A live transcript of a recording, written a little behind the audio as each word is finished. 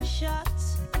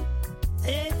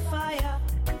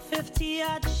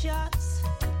odd shots,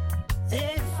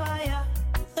 they fire.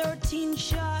 13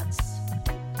 shots,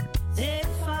 they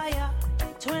fire.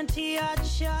 20 odd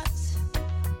shots,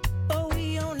 but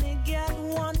we only get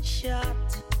one shot.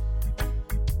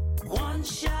 One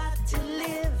shot to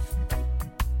live.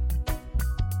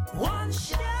 One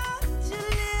shot to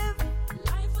live.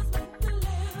 Life was meant to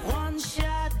live. One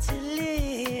shot to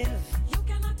live. You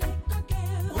cannot take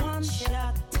again. One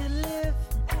shot to live.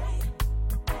 Hey,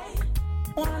 hey,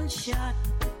 One shot,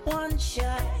 one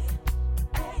shot.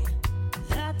 hey.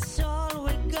 That's all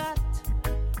we got.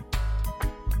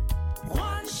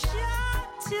 One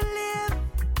shot to live.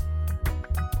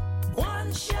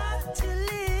 One shot to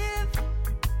live.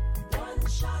 One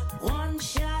shot. One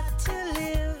shot to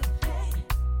live. Hey,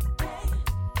 hey,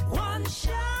 One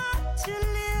shot to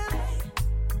live.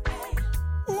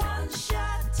 hey. One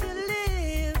shot to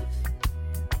live.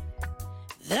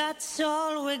 That's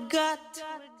all we got.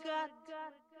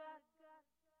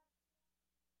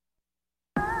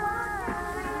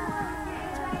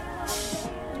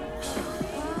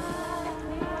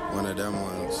 One of them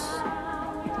ones.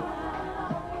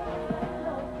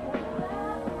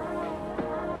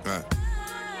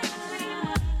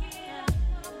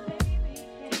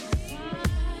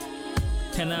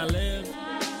 Can I live?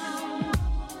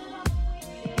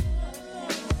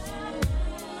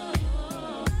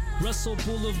 Russell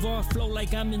Boulevard flow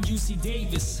like I'm in UC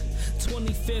Davis.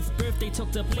 25th birthday,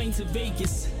 took the plane to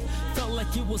Vegas. Felt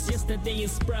like it was yesterday in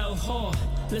Sprout Hall,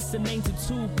 listening to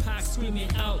Tupac screaming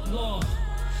outlaw.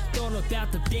 Thought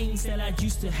about the things that I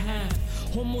used to have.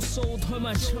 Almost sold her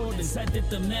my Jordans, I did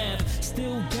the math.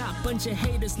 Still got bunch of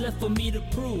haters left for me to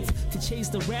prove. To chase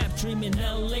the rap dream in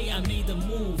LA, I made the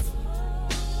move.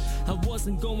 I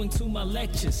wasn't going to my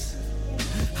lectures,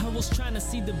 I was trying to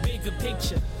see the bigger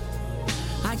picture.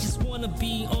 I just wanna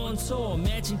be on tour.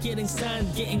 Imagine getting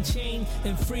signed, getting chained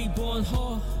in Freeborn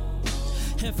Hall.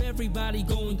 Have everybody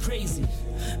going crazy.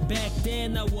 Back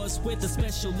then I was with a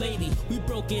special lady. We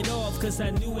broke it off cause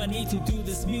I knew I need to do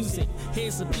this music.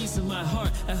 Here's a piece of my heart,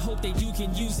 I hope that you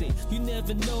can use it. You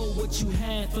never know what you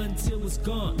have until it's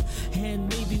gone. And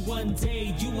maybe one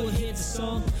day you will hear the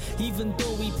song. Even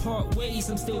though we part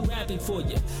ways, I'm still rapping for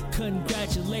you.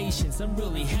 Congratulations, I'm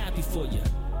really happy for you.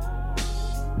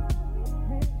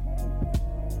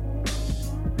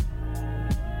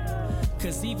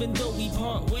 Cause even though we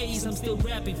part ways, I'm still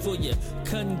rapping for you.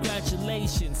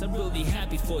 Congratulations, I'm really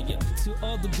happy for you. To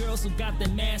all the girls who got their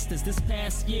masters this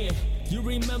past year, you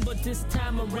remember this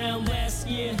time around last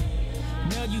year?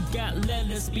 Now you got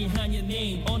letters behind your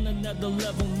name. On another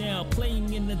level now,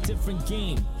 playing in a different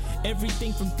game.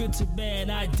 Everything from good to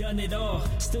bad, I done it all.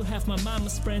 Still have my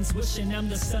mama's friends wishing I'm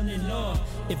the son-in-law.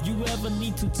 If you ever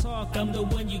need to talk, I'm the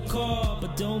one you call.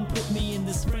 But don't put me in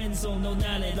this friend zone, no,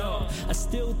 not at all. I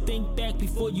still think back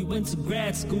before you went to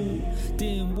grad school.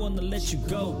 Didn't wanna let you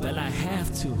go, but I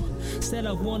have to. Said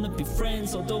I wanna be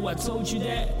friends, although I told you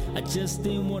that. I just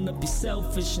didn't wanna be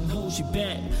selfish and hold you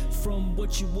back from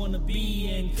what you wanna be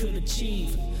and could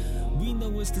achieve. We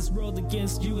know it's this world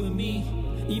against you and me.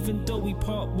 Even though we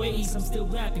part ways, I'm still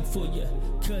rapping for you.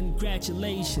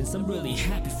 Congratulations, I'm really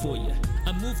happy for you.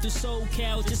 I moved to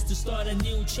SoCal just to start a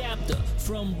new chapter.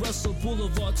 From Russell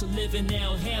Boulevard to live in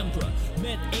Alhambra.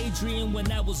 Met Adrian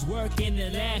when I was working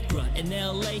in Accra. In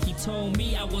LA, he told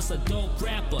me I was a dope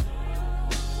rapper.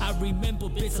 I remember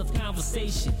bits of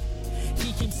conversation.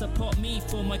 He came support me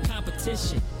for my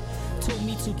competition. Told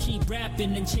me to keep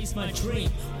rapping and chase my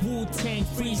dream. Wu-Tang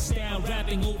freestyle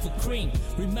rapping over cream.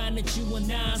 Reminded you of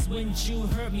Nas when you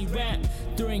heard me rap.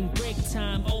 During break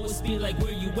time, always be like,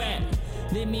 where you at?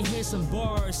 Let me hear some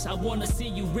bars, I wanna see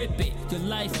you rip it. Your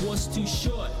life was too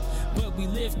short, but we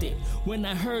lived it. When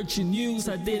I heard your news,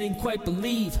 I didn't quite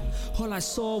believe. All I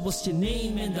saw was your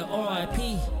name and the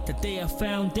RIP. The day I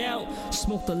found out,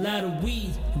 smoked a lot of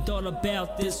weed and thought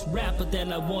about this rapper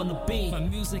that I wanna be. My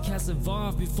music has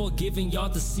evolved before giving y'all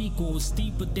the sequel. It's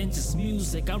deeper than just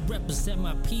music, I represent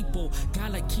my people.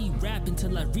 Gotta keep rapping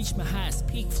till I reach my highest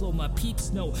peak flow. My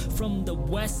peeps know, from the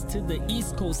west to the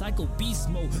east coast, I go beast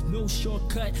mode. No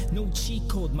shortcut, no cheat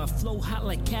code. My flow hot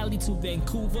like Cali to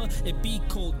Vancouver, it be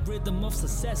cold. Rhythm of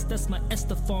success, that's my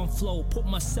Estefan flow. Put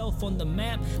myself on the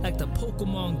map like the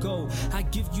Pokemon Go. I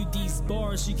give you these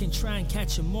bars, you can try and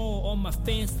catch them all. All my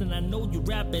fans, then I know you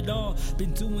rap it all.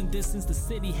 Been doing this since the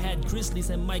city had Grizzlies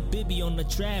and Mike Bibby on the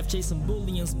draft. Jason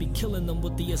Bullions be killing them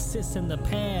with the assists in the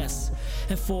pass.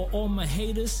 And for all my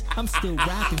haters, I'm still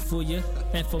rapping for you.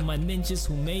 And for my ninjas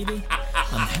who made it,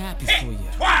 I'm happy for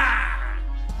you.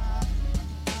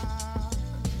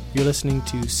 You're listening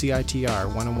to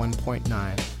CITR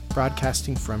 101.9,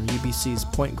 broadcasting from UBC's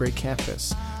Point Grey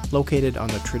campus, located on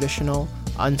the traditional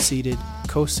unceded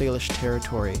Coast Salish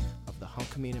territory of the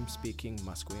Hunkaminam-speaking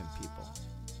Musqueam people.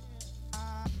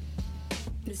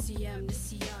 Nisiyam,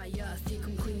 Nisiyaya,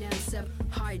 Thikum Queenam Sep,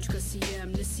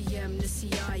 Hydrocasiam, Nisiyam,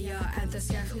 Nisiyaya,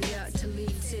 Anthascaclia,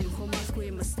 Talitin,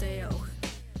 Homasque Masteo.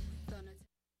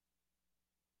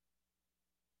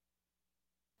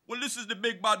 Well, this is the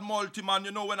Big Bad Multi-Man.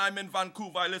 You know, when I'm in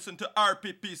Vancouver, I listen to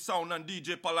RPP Sound and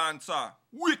DJ Palanza.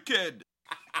 Wicked!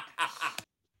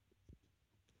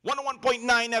 101.9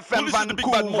 FM Well, this is the Big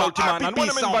Bad Vancouver, Multi-Man, and when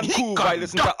I'm in Vancouver, I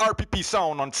listen to Vancouver, RPP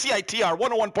Sound on CITR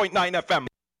 101.9 FM.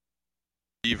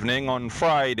 Evening on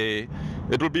Friday,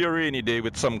 it will be a rainy day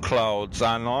with some clouds,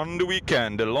 and on the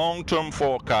weekend, the long-term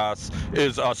forecast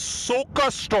is a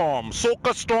soca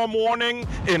storm warning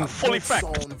in full effect.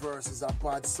 Sound versus a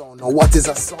bad sound. Now, what is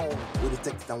a sound? We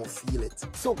detect it and we feel it.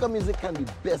 Soca music can be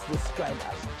best described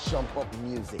as jump up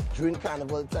music. During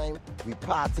carnival time, we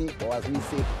party, or as we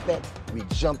say, pet, we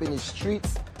jump in the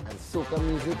streets, and soca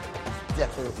music is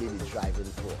definitely the driving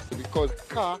force. Because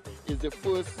ka is the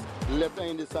first letter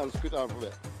in the Sanskrit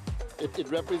alphabet. It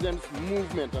represents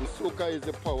movement, and soca is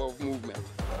the power of movement.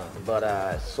 But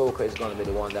soca is going to be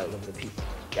the one that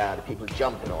the people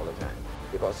jumping all the time.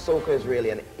 Because soca is really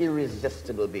an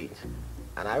irresistible beat.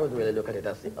 And I would really look at it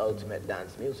as the ultimate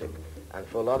dance music. And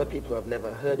for a lot of people who have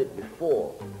never heard it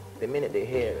before, the minute they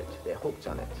hear it, they're hooked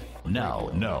on it. Now,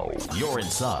 you're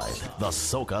inside the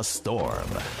Soca Storm.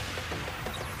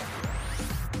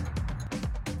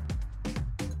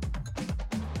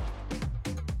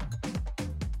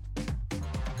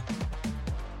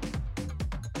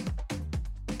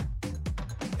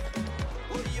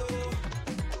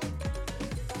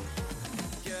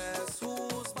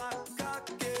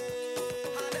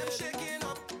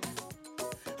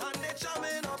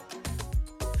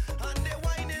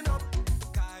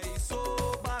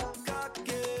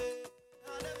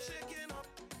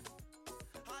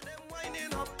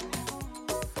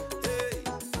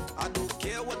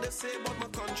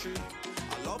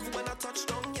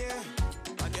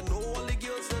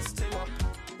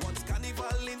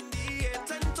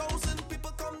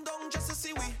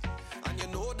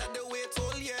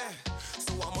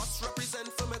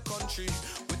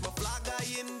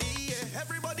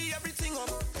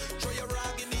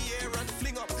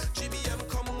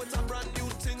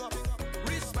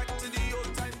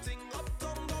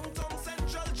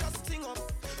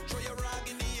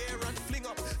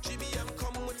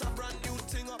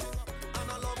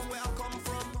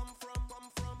 From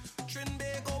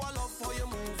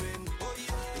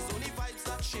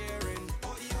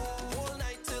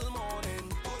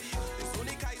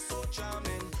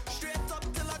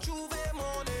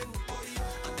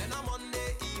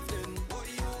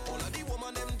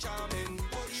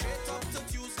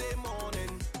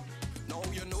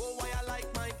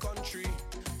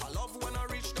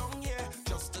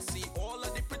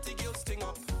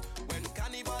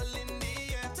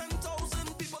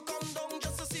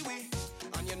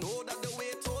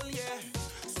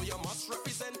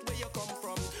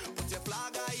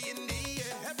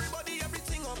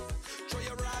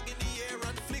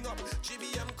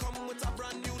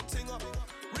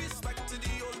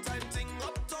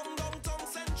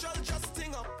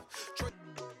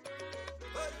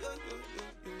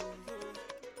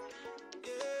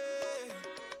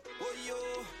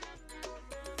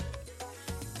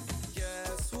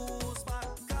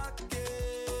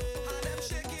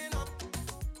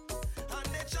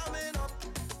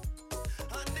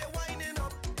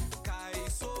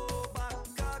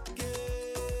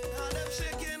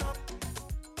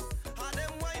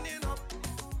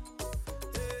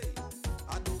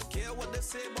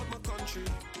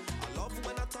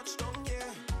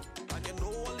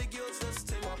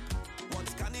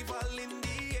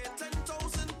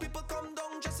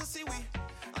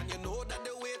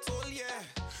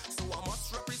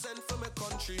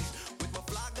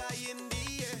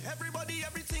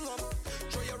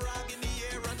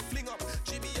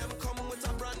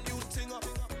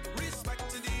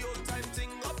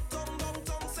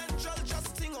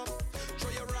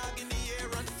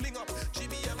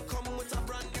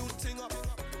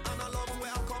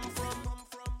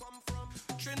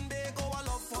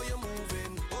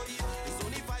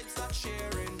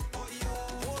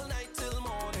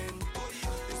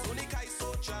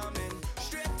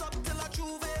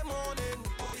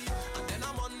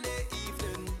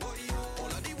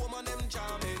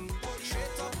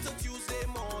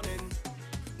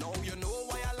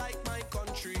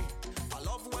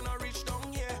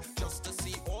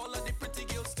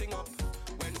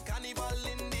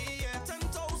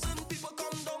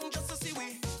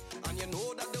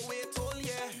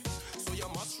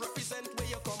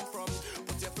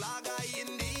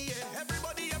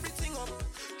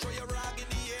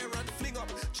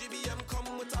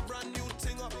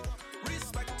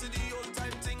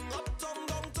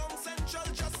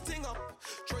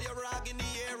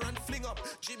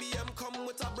GBM come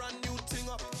with a brand new thing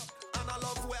up. And I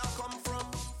love where I come from.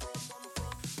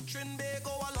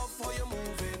 Trinbago, I love how you're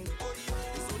moving.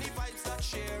 It's only vibes that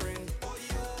sharing.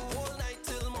 Whole night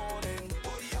till morning.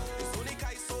 It's only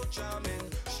guy so charming.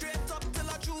 Straight up till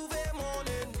a Juve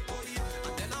morning.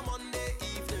 And then a Monday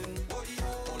evening.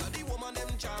 All of the woman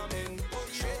them charming.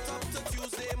 Straight up to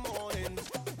Tuesday morning.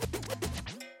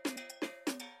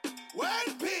 Well,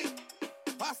 P,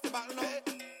 pass the bottle now.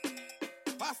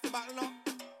 Pass the bottle now.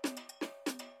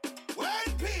 Well,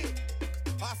 P,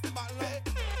 pass the bottle now.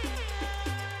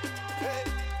 Hey,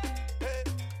 hey.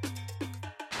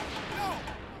 No.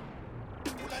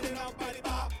 Put that in up by the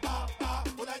bar, bar, bar.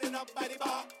 Put that in up by the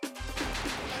bar.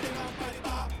 Put that in up by the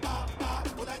bar, bar, bar.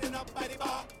 Put that in up by the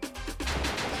bar. Put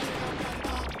that in up by the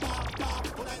bar, bar, bar.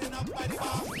 Put that in up by the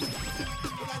bar.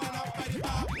 Put that in up by the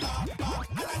bar, bar, bar.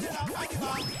 Put that in up by the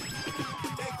bar.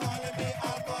 They calling me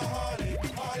alcoholic,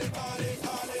 holic, holic,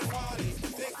 holic,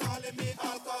 holic. They calling me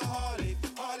alcoholic,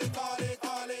 holic, holic,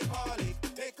 holic, holic.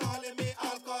 They calling me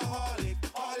alcoholic,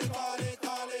 holic, holic,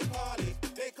 holic, holic.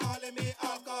 They calling me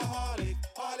alcoholic,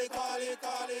 holic, holic,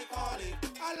 holic, holic.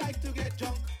 I like to get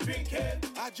drunk, drinking.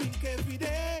 I drink every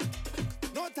day.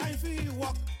 No time for you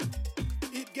walk,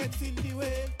 it gets in the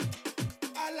way.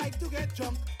 I like to get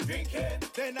drunk, drinking.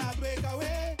 Then I break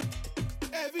away.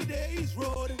 Every day is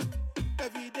road,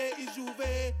 every day is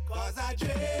Juve. Cause I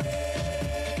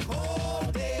drink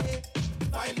all day.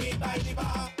 Find me by the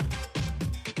bar.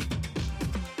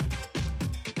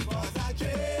 Cause I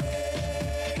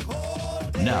drink all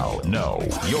day. Now, no,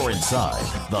 you're inside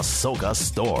the Soca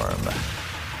Storm.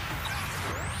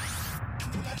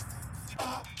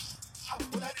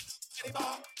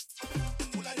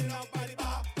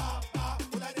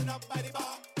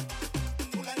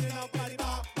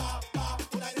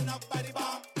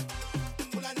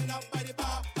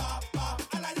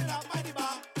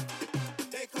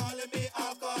 They calling me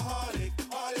alcoholic,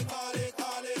 holic, holic,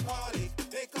 holic, holic.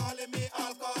 They calling me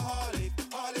alcoholic,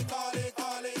 holic, holic,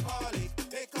 holic, holic.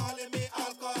 They calling me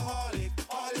alcoholic,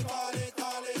 holic, holic,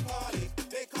 holic, holic.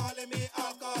 They calling me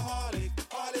alcoholic,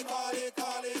 holic, holic,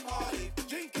 holic, holic.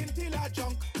 Drinking till I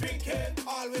drunk, drinking,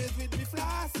 always with me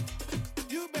flask.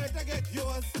 You better get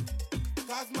yours,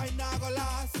 cause mine not gonna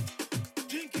last.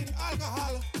 Drinking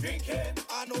alcohol, drinking,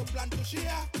 I no plan to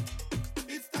share.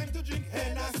 It's time to drink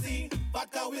Hennessy,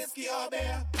 vodka, whiskey or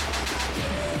beer.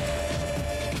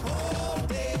 Drink all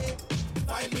day,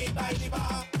 find me by the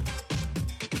bar.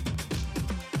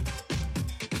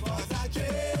 Cause I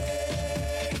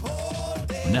drink all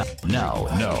day. Now,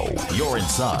 no, you're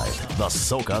inside the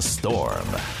Soca Storm.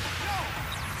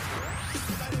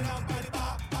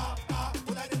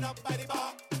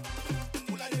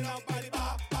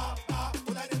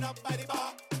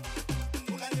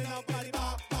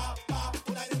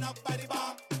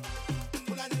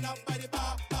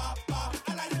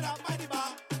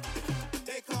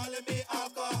 They calling me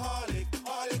alcoholic,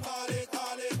 holic, holic,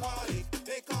 holic, holic.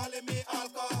 They calling me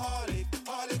alcoholic,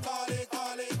 holic, holic,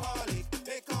 holic, holic.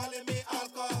 They calling me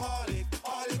alcoholic,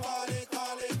 holic, holic,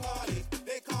 holic, holic.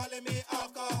 They calling me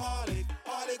alcoholic,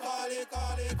 holic, holic,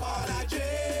 holic, holic. I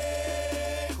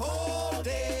drink all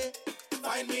day,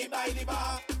 find me by the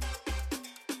bar.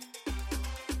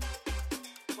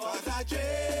 Cause I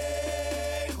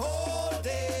drink all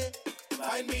day,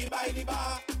 find me by the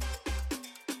bar.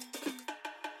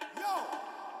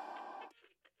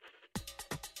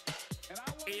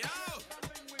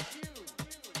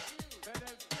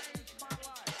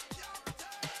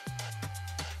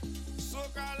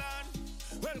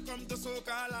 Welcome to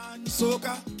Soca land,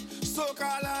 Soca,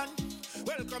 Soca land.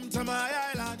 Welcome to my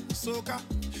island, Soca,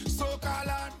 Soca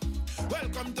land.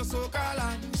 Welcome to Soca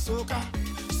land, Soca,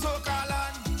 Soca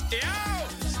land. Yo!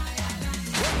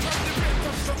 Welcome the plane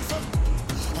touch wrong so,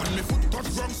 on me foot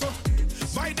touch wrong so.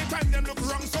 By the time them look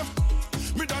wrong so,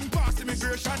 me done pass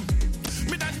immigration.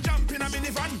 Me done jump in a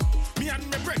minivan. Me and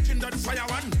me brethren done fire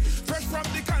one. Fresh from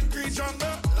the concrete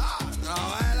jungle.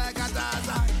 Now I like a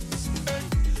Tarzan.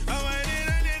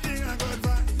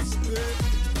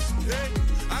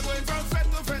 I'm going from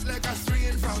fete to fete like a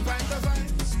swinging from vine to vine.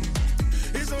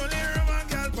 It's only rum and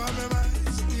girl for my mind.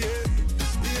 Yeah,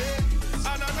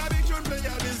 yeah. And I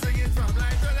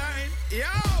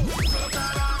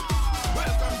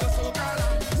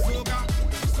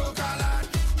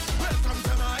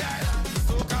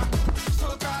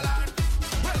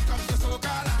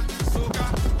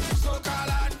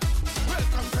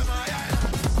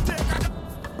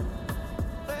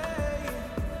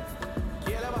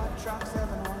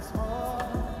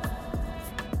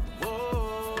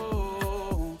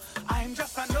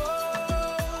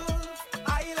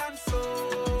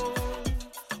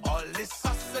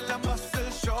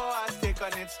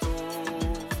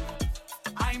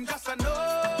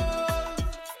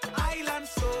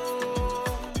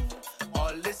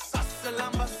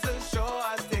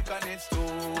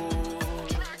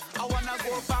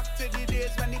back to the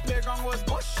days when the playground was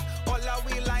bush. All our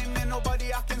we linemen,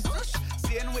 nobody I can swoosh.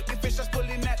 Seeing with the fishers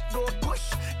pulling net, go push.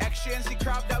 Exchange the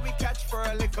crab that we catch for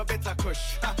a little bit of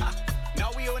kush. Now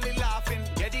we only laughing,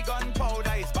 get the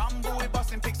gunpowder. It's bamboo, we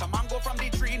busting, pick some mango from the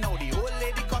tree. Now the old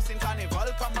lady cussing, carnival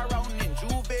come around in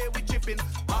Juve, we chipping.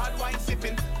 Hard wine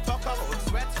sipping, talk about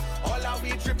sweat, all are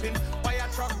we tripping. Fire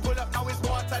truck pull up, now it's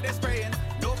water they spraying.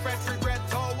 No fret, regret,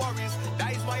 or worries,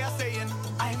 that is why I'm saying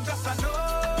I'm just a no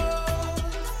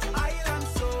island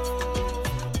soul.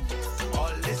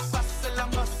 All this hustle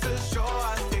and bustle show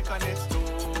has taken its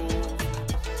toll.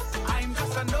 I'm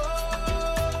just a no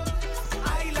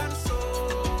island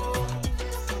soul.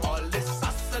 All this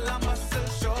hustle and bustle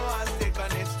show has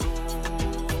taken its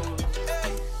toll.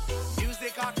 Hey,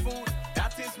 music, art, food,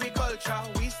 that is me culture.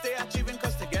 We stay achieving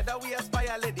cause together we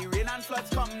aspire. Let the rain and floods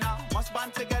come now. Must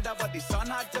band together but the sun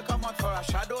had to come out for a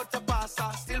shadow to pass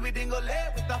us. Still we dingle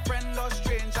with a friend or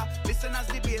stranger. Listen as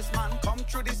the bass man come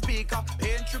through the speaker.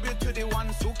 Paying tribute to the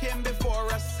ones who came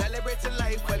before us. Celebrating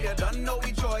life, well you don't know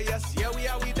we joyous. Yeah we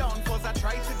are we downfalls that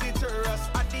try to deter us.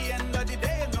 At the end of the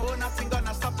day, no nothing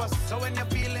gonna stop us. So when you're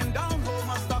feeling down home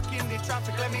or stuck in the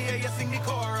traffic, let me hear you sing the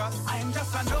chorus. I'm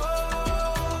just a no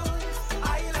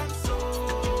island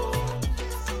soul.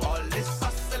 All this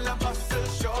hustle and bustle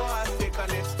show has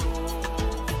taken its toll.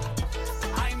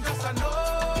 I'm just a no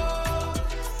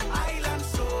island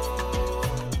soul.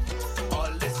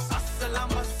 All this hustle and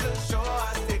bustle show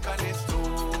has taken its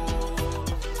toll.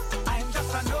 I'm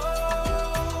just a no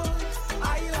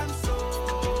island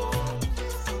soul.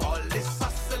 All this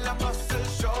hustle and bustle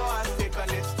show has taken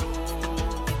its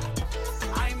toll.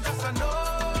 I'm just a no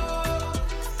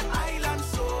island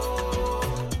soul.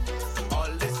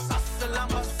 All this hustle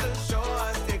and bustle show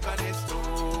has taken its toll.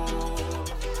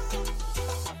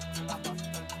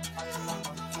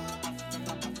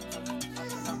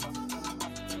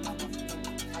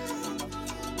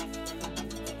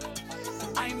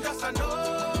 I'm just a no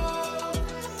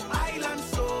island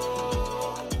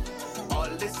soul. All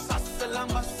this hustle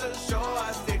and bustle show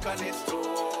has taken its toll.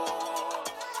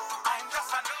 I'm just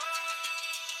a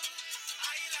no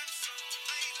island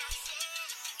soul.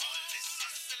 All this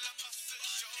hustle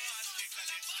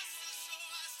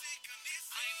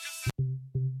and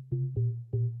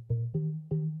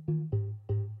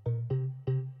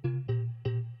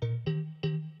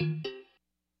bustle show has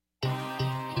taken its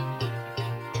toll.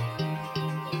 I'm just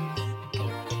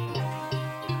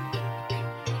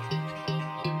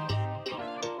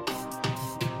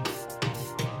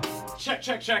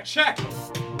Check.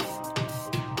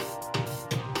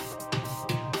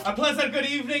 A pleasant good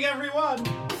evening, everyone.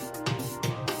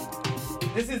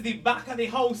 This is the back of the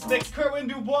house mix. Kerwin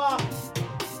Dubois,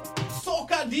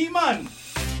 Soca Demon.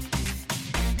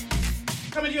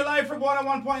 Coming to you live from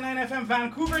 101.9 FM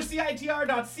Vancouver,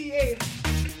 CITR.ca.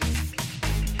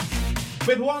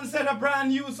 With one set of brand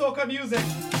new soca music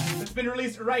that's been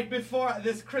released right before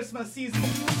this Christmas season.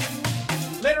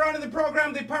 Later on in the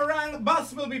program, the Parang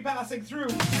bus will be passing through.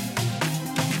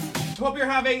 Hope you're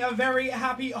having a very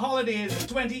happy holidays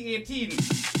 2018.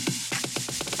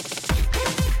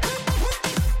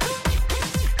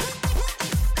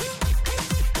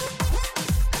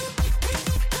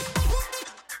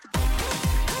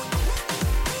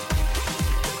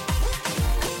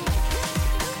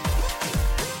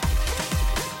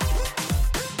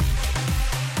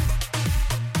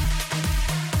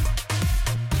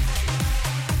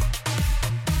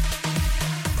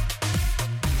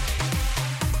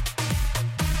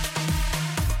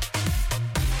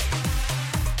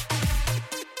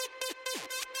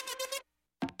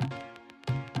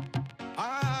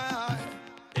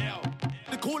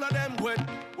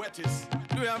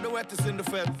 Wettest in the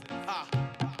fed.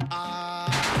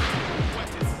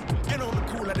 Wettest. You know the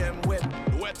cooler them wet.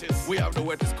 The wettest. We have the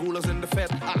wettest coolers in the fed.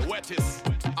 The wettest.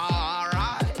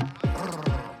 Alright.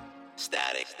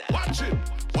 Static. Watch it.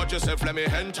 Watch yourself, let me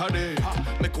enter there.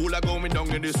 Me cooler going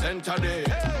down in the center there.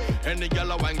 And the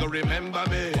girl wine go remember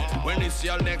me. When it's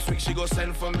y'all next week, she go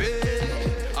send for me.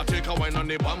 I take a wine on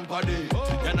the bumper day.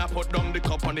 Then I put down the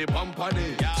cup on the bumper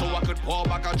day. So I could pour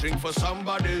back a drink for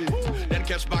somebody. Then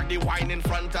catch back the wine in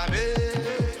front of me.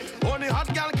 Only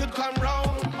hot girl could come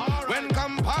round. When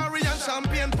Campari and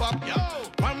champagne pop.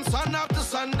 From sun up to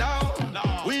sundown.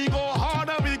 We go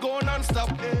harder, we go non-stop.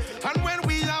 And when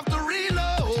we have to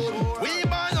reload, we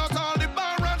buy out all the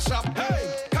bar and shop.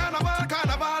 Hey, carnival,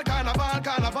 carnival, carnival,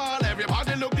 carnival.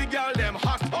 Everybody look the girl them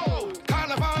hot. Oh,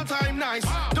 carnival time nice.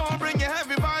 Don't bring your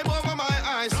heavy vibe over my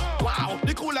eyes. Wow,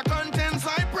 the cooler contents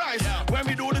high price. When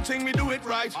we do the thing, we do it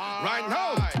right. Right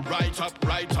now. Right up,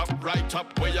 right up, right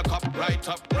up. Where your cup, right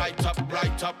up, right up,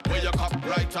 right up. Where your cup,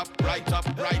 right up, right up,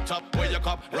 right up. Where your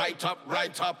cup, right up,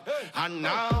 right up. And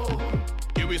now,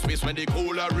 give me space when the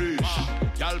cooler reach.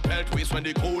 Y'all pelt twist when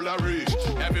the cooler reach.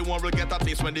 Everyone will get a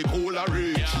taste when the cooler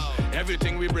reach.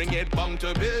 Everything we bring it bound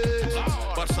to bits.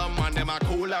 But some man them a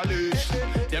cooler leash.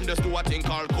 Them just do a thing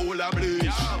called cooler bleach.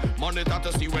 Monitor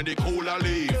to see when the cooler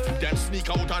leave. Then sneak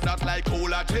out of that like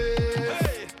cooler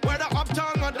tape. Whether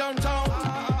uptown or downtown,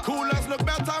 coolers look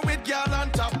better with girl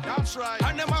on top. That's right.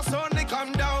 And them a suddenly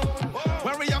come down.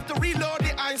 Where we have to reload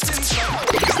the ice inside.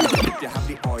 If you have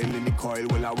the oil in the coil,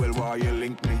 well, I will why you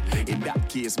link me. In that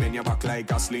case, man, you back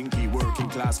like a slinky. Working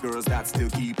class girls that still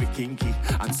keep it kinky.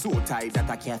 And so tight that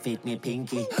I can't fit me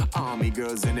pinky. Army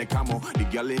girls in the camo. The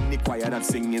girl in the choir that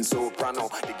singing soprano.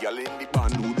 The girl in the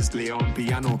band who just play on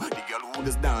piano. The girl who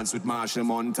just dance with Marshall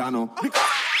Montano. Because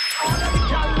all of the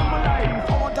girl in my life,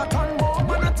 I want a ton more,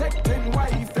 man, I take 10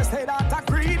 wife. They say that I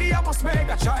greedy, I must make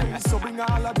a choice. So bring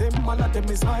all of them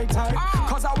is my type.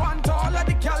 Cause I want all of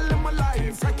the girl in my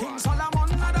life. For King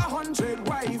Solomon, not 100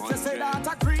 wife. They say that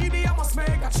I greedy, I must make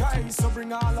a choice. So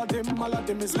bring all of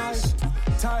them is my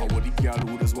type. I want the girl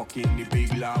who does walk in the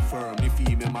big law firm. The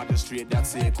female magistrate that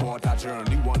say quarter turn.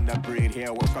 The one that braid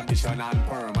hair, work condition and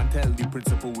perm. And tell the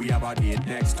principal we have a date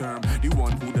next term. The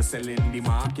one who does sell in the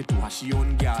market to has she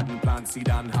own garden, plant, seed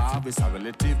and harvest. A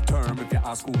relative term if you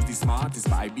ask who's the smartest.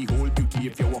 By behold beauty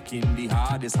if you walk in the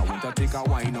hardest. I want to take a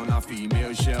wine on a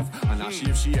female chef. And ask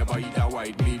if she ever eat a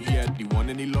white meat yet. The one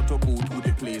in the lotto boot who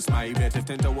they place my bet. If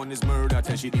 10 to 1 is murder,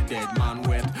 tell she the dead man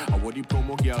wet. I want the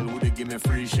promo girl who they give me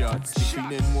free shots. The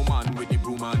cleaning woman with the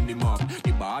broom and the mop.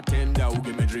 The bartender who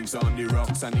give me drinks on the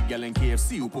rocks. And the girl in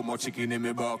KFC who put more chicken in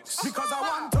my box. Because I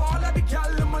want all of the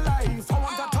girl in my life. I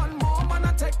want a ton more, man,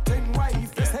 I take 10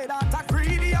 wife. They say that I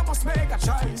greedy, I must make a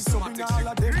choice. So bring all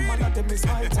of them is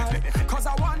my type. Cause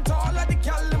I want all of the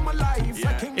girl in my life.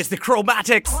 It's the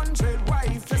Chromatics.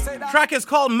 Track is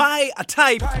called My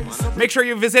Type. Make sure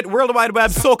you visit World Wide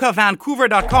Web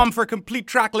SocaVancouver.com for complete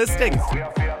track listings.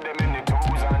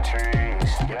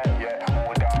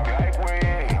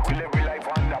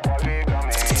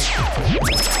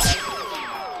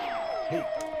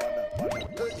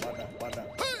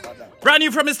 Brand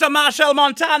new from Mr. Marshall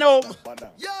Montano.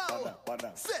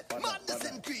 Set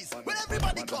madness increase when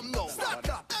everybody come now. Start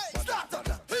up, start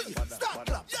up, hey, start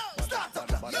up,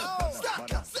 start up, yo,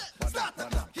 start up, start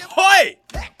up. Hoi!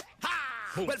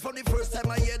 Well, from the first time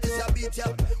I hear this, I beat ya.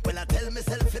 Well, I tell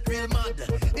myself it real mad.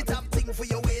 It have thing for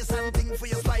your waist and thing for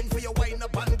your spine, for your wind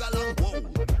up and galong. Whoa,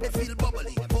 they feel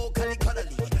bubbly, vocally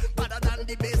cuddly, better than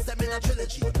the bass them in a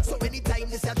trilogy. So anytime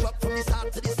this a drop from the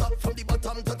start to the stop, from the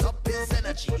bottom to top is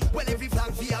energy. Well, every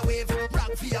flag for your wave,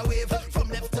 rock for your wave, from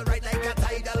left to right like a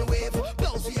tidal wave.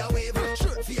 Blouse for your wave,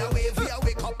 shirt for your wave,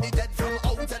 wake up the dead from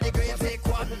out of the grave. Take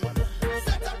one,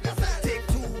 set up yourself. Take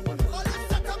two,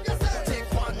 set up yourself.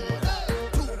 Take one,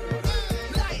 two,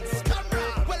 lights,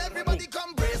 camera. Well, everybody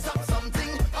come brace up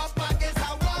something up against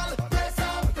a wall. Brace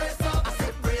up, brace up. I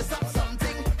said brace up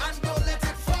something and don't let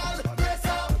it fall. Brace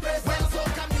up, brace up. When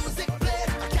soca music play,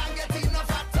 I can't get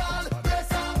enough at all.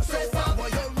 Brace up, brace up. Boy,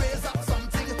 you raise up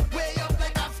something way up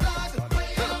like a flag.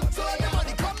 Way up, so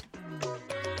everybody come.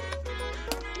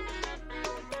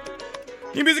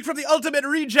 New music from the Ultimate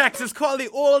Rejects is called The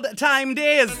Old Time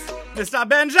Days. Mr.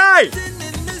 Benjai!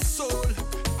 In my soul,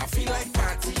 I feel like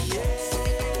party, yeah.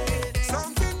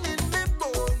 Something in my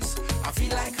bones, I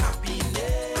feel like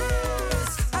happiness.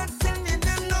 I'm telling you,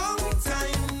 a long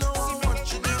time now I'm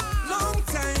watching you. Long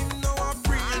time now I'm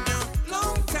praying you.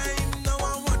 Long time now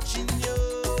I'm watching you.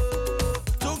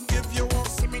 Don't give you one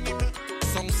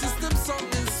song system song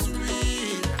is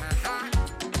sweet.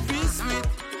 Feel sweet.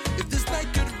 If this night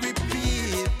could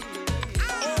repeat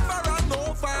over and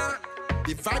over,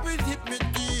 the vibe will hit me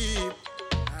deep.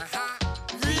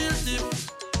 Real deep.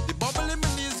 The bubble in my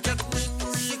knees get me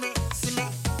real. See me.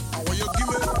 How will you give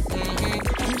me?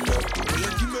 Give me. How will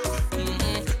you give me?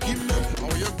 Give me. How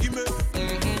will you give me?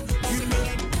 Give me.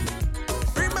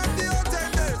 Bring back the old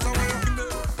time days. How will you give me?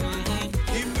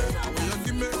 Give me. How will you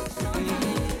give me?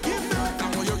 Give me. How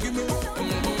will you give me?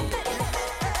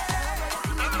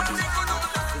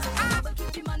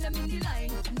 Keep him on them in the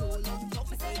line. No love, talk,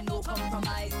 me say no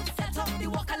compromise. Set up the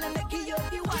walk and make you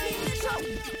the wine.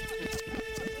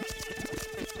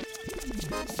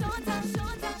 Short and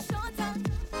short and short and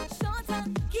short and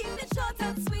keep it short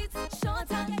and sweet.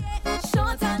 Short and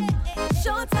short and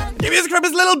short and. New music from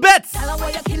his Little Bits. Tell her why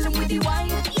you kill him with the wine.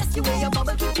 Yes, the way you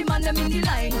bubble, keep him on them in the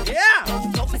line.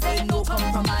 Yeah. Talk, me say no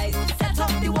compromise. Set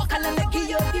up the walk and make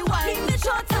you the wine. Keep it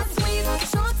short and sweet.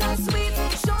 Short and sweet.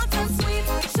 Short and sweet.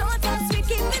 Short and sweet.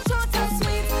 Keep it short and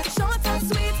sweet. Short and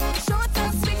sweet. Short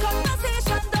and sweet.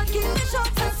 Conversation done. Keep it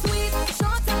short and sweet.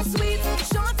 Short and sweet.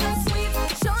 Short and sweet.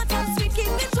 Short and sweet.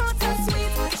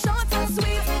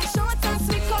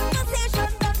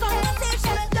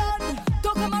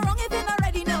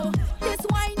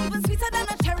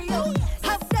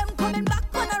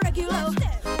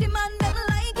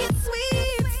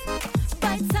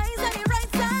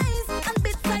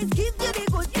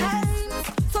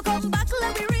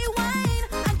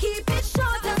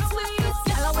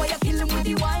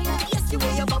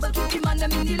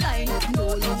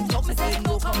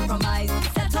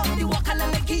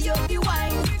 give you the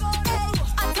wine. Hey,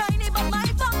 I'm tiny but my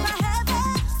bumper heavy,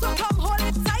 so come hold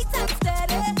it tight and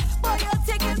steady. Boy, you're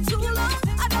taking too long,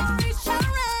 I don't reach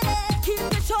already. Keep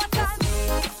it short and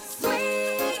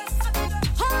sweet.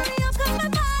 Hurry up 'cause my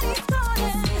body's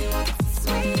calling.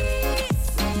 Sweet.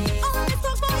 Only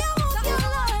talk boy, I want you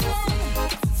running.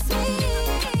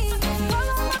 Sweet.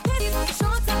 Follow my pity.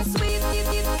 Short and sweet.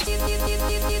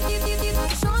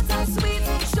 Short and sweet.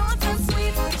 Short and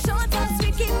sweet. Short and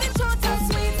sweet. Keep it short and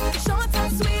sweet. Short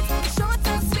and sweet. Short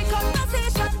and sweet.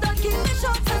 Conversation done. Keep it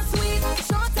short and sweet.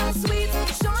 Short and sweet.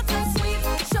 Short and sweet.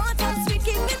 Short and sweet.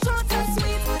 Keep it short and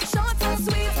sweet. Short and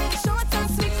sweet. Short and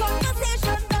sweet.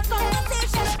 Conversation done.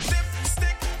 Conversation.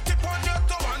 Stick, tip on your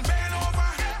toe and bend over.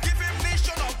 Give him the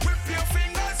shut up, whip your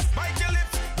fingers, bite your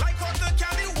lips, like how the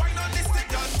candy wine on the stick.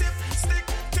 Just dip, stick,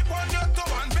 tip on your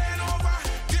toe and bend over.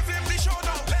 Give him the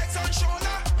shoulder, legs on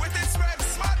shoulder, with it spread.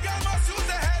 Smart girl must use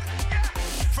the head.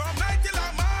 From night till the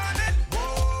morning,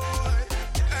 boy.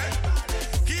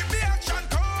 Keep the action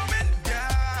coming,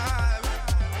 girl.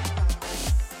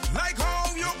 Like how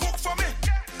you cook for me,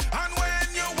 and when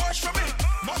you wash for me.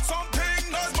 But something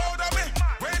does bother me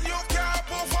when you can't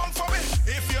perform for me.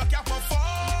 If you can't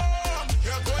perform,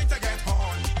 you're going to get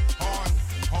on.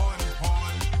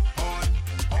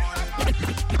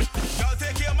 Girl,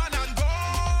 take your man and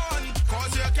gone,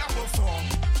 'cause you can't perform.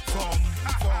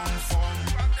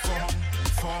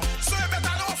 So you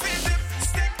better know if you dip,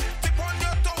 stick, tip on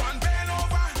your toe and bend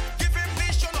over. Give him the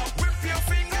shut up, whip your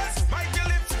fingers, bite your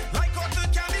lips, like how the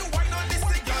candy wine on the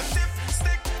stick. Girl, dip,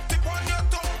 stick, tip on your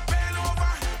toe, bend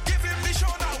over. Give him the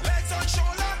shoulder, legs on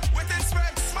shoulder, with it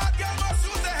spread. Smart girl must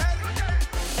use the head.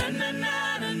 Na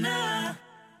na na na.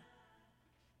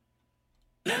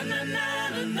 Na na na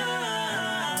na na.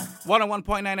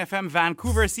 101.9 FM,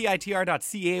 Vancouver,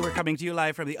 CITR.ca. We're coming to you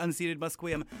live from the unceded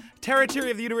Musqueam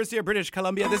territory of the University of British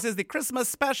Columbia. This is the Christmas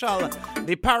special,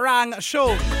 the Parang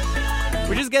Show.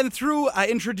 We're just getting through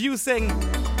introducing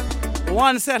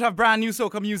one set of brand new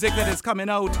soca music that is coming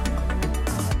out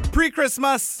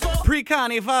pre-Christmas,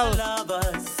 pre-Carnival,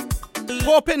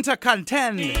 hoping to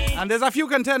contend. And there's a few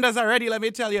contenders already, let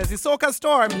me tell you. It's the Soca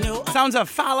Storm, Sounds of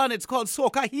Fallon. It's called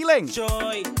Soca Healing.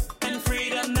 Joy and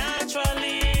freedom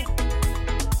naturally.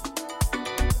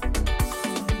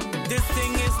 This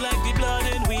thing is like the blood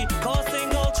in we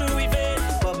coursing all through we vein.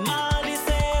 But Marley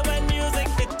say when music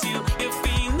hit you, you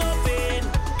feel no pain.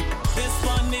 This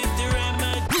one is the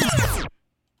remedy.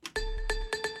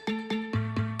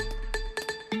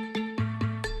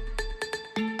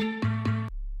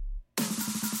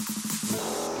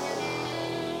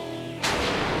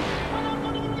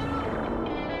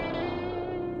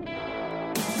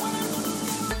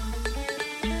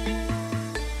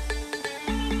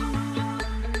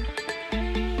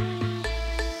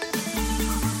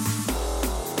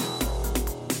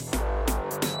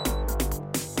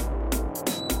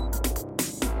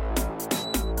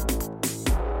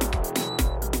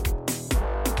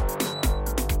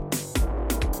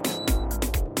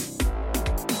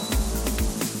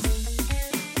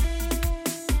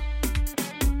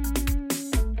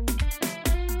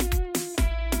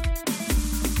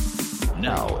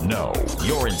 Now,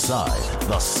 you're inside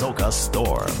the Soca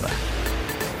Storm.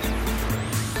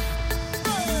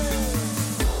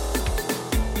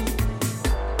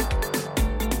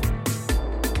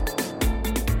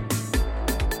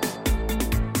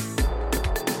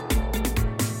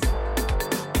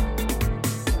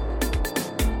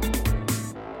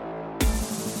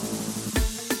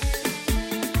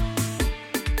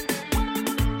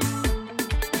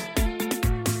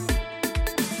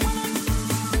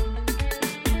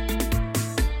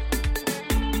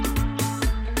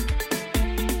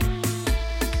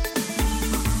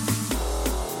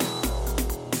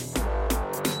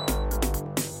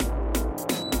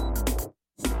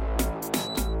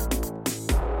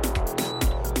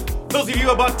 Those of you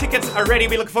who bought tickets already,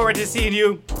 we look forward to seeing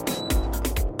you.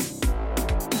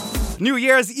 New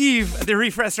Year's Eve at the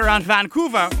Reef Restaurant,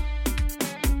 Vancouver.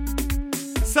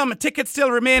 Some tickets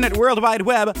still remain at World Wide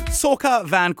Web,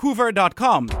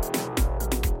 socavancouver.com.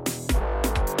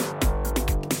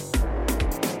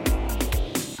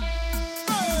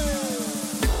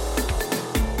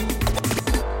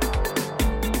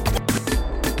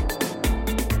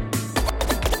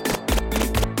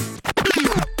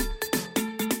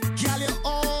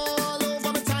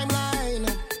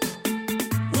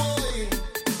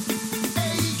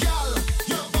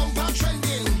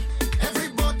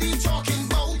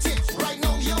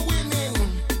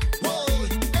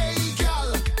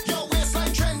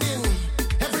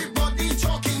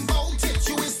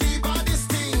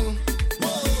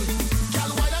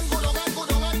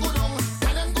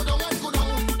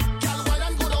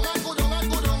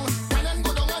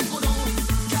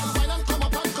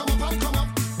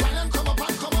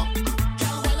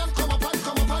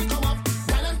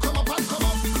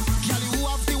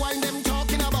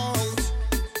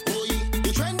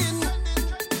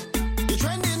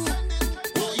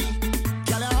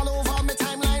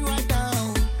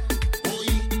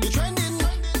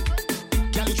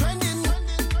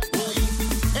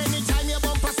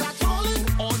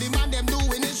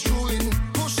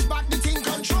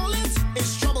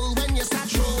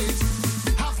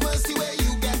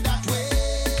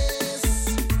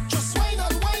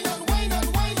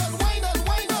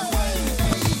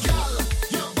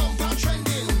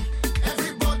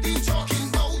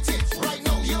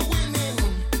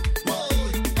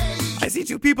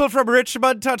 22 people from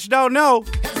Richmond touchdown now.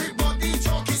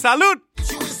 Salute.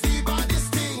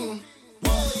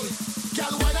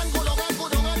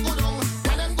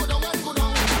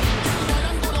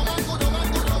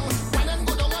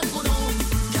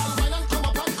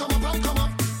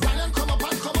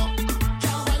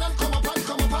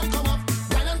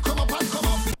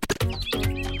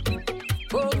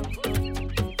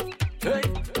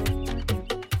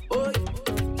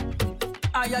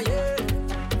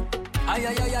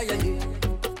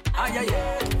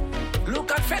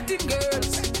 Look at fetting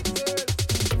girls.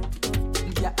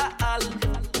 Yeah,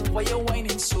 why you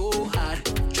whining so hard?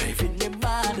 Driving me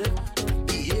mad,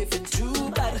 behaving too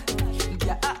bad.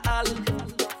 Yeah,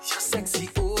 you sexy,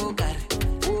 oh God,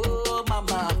 oh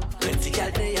mama. 20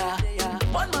 gal there,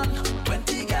 1 man,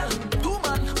 20 gal, 2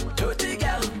 man, 30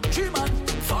 gal, 3 man,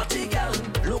 40 gal.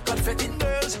 Look at fetting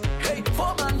girls. Hey,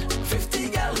 4 man, 50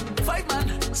 gal, 5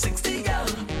 man, 60 gal.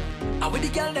 I with the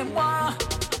gal them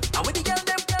want. I with the girl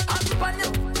them up on you,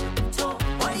 so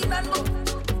wine and go.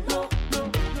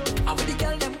 I with the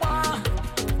girl them want.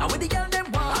 I with the girl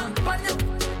them want up on you,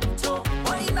 so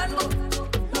wine and go.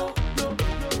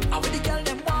 I with the girl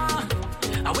them want.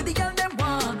 I with the girl them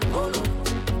want. Go, go,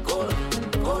 go,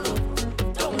 go,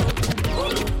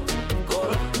 go.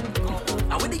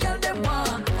 I with the girl them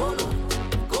want. Go,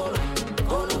 go,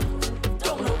 go,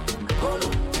 go,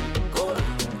 go.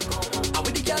 I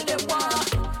with the girl them want.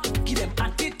 Give them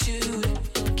attitude.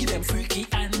 Give them freaky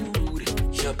and rude.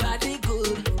 Your body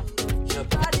good. Your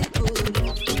body good.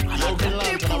 Yo, been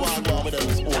long time I want to go with them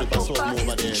sport for something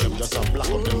over there. Them just a black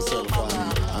up themselves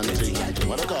and thing.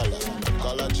 What do you call that?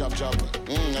 Call that job. A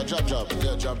job.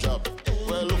 Yeah, job.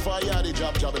 Well, look for ya the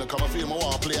job and come and feel me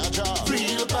want to play a job.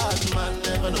 Real bad man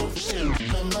never know.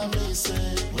 Remember me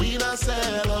say, we not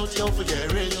sell out, you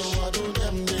forget rich. I do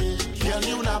them day. Girl,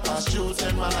 you not pass through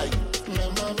 10 my life.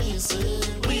 Remember me say,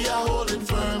 we are holding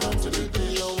firm up to the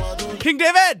day. King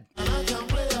David!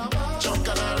 Jump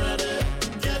and already,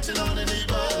 getting on in the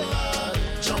ball.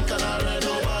 Jump and already,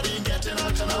 nobody getting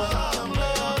out to no harm.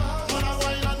 Man, I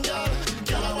wine on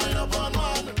girl I wine up on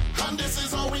man. And this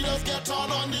is how we just get on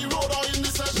the road or in the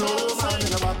session. No man in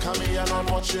the back of me and not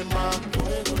watching man.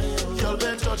 Girl,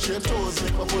 bend touch your toes,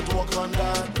 make my foot walk on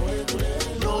that.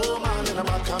 No man in the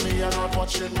back of me and not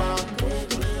watching man.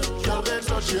 Girl, bend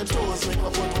touch your toes, make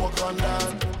my foot walk on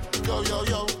that.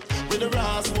 Yo. With the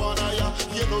ras one eye,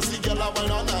 you know see girl a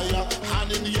wine on eye.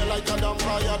 Hand in the air like a damn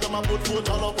fire. Them a put foot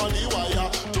all up on the wire.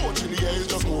 Touch in the air is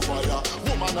just no fire.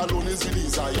 Woman alone is the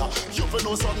desire. You fi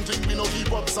know something, we no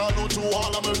keep up. Salute to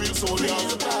all of my real soldiers.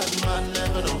 Real bad man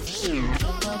never know.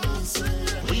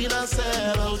 We not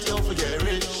sell out, you forget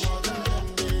rich.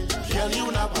 Girl,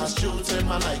 you not pass through 10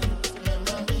 my life.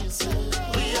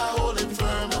 We are holding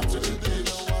firm up to the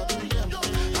ditch.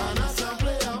 And I can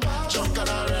play a man. Jump and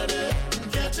already.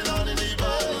 Getting on in the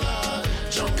ball.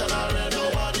 Jump and already.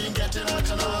 Nobody getting out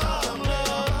to no harm.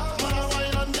 Man, I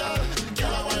wine on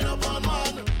girl I wine up on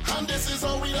man. And this is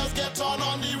how we just get on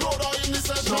the road or in the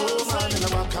session. No man in the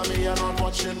back of me and not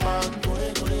watching man.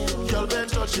 Girl, bend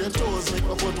touch your toes, make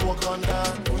my foot walk on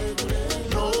that.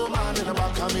 No man in the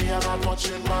back of me and not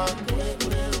watching man.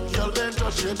 Girl, bend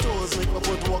touch your toes, make my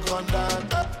foot walk on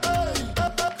that.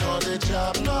 Cause the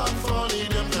job not funny,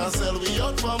 them can sell we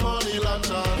out for money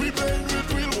lantern. We playing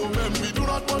with real women, we do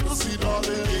not want to see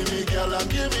darling. Give me girl and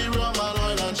give me rum and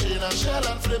oil and chain and shell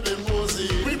and flipping posy.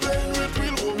 We playing with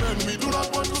real women, we do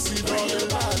not want to see darling. Real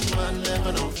bad man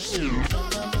never know.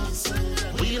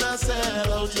 We not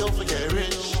sell out, you forget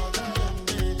rich.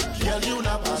 Girl, you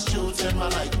not pass through 10 my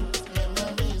life.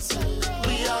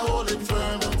 We are holding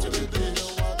firm up to the ditch.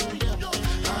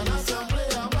 And I can play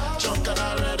a man. Jump and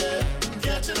already,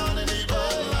 getting on in the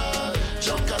ball.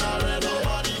 Jump and already,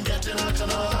 nobody getting out to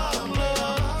no harm.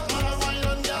 Man, I wine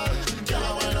on girl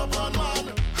I wine up on man.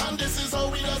 And this is how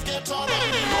we just get on the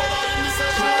road in the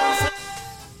session.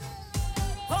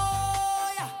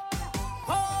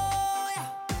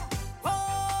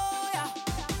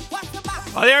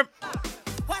 Oh, there.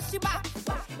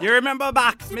 You remember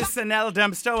back, Miss Nell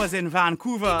Dempster was in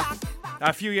Vancouver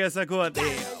a few years ago at the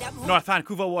North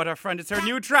Vancouver waterfront. It's her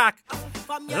new track,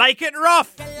 Like It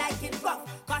Rough. Like it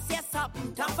rough, cause you're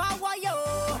something tough for you.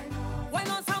 Why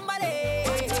not somebody?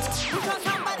 Push on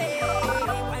somebody.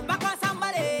 Why back on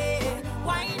somebody?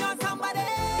 Why not somebody?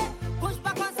 Push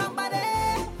back on somebody.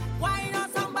 Why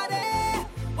not somebody?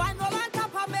 Why not on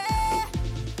top of me?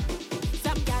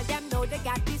 Some girls them know they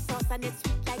got this sauce and it's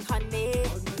sweet like honey.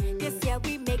 This year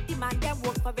we make the man them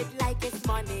work for it like it's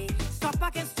money. Stop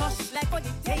against touch like on the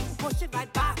thing. Push it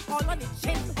right back, all on the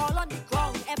chin, all on the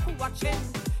ground. Everyone watching.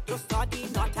 You study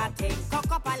not a thing.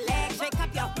 Cock up a leg, shake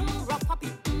up your rough puppy,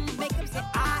 make make him say,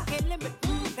 ah, kill him with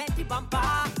plenty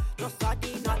bumper. No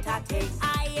study, not a thing.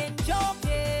 I ain't joking.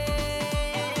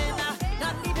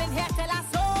 Not leaving here till I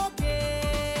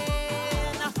soaking.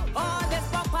 All this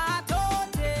bumper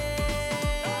toting.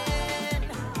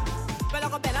 Well, I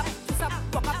go bell up, twist up,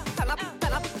 walk up, tell up,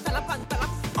 tell up, tell up, and tell up.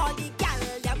 All the gal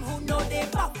them who know they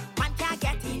buff, man can't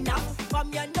get enough. From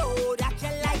you know that you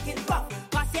like it rough.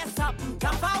 Cause you're something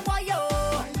tough for you.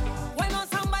 Wine on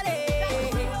somebody,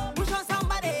 push on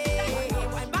somebody,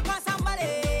 wine back on somebody,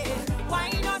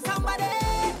 wine on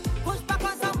somebody, push back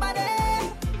on somebody,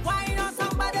 wine on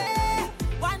somebody,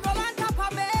 one roll on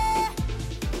top of me.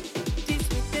 This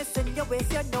sweetness in your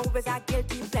waist, you know is a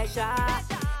guilty pleasure.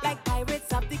 Like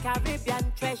Pirates of the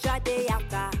Caribbean treasure day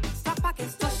after. Stop back and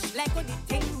stush like on the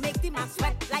thing, make the man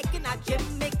sweat like in a gym,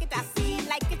 make it a scene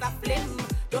like it's a flim.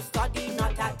 Don't study,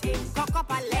 not a thing. Cock up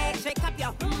a leg, shake up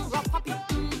your rock up your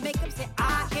make him say,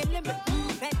 ah, kill him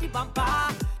with plenty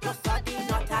bumper. Don't study,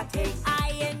 not a thing.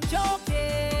 I ain't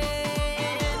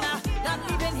joking. Not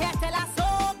leaving here till I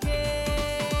soaking.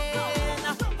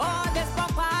 All this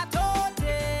bumper toting.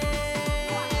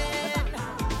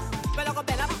 Well, I go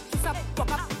bell up, kiss up,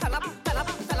 walk up, tell up, tell up,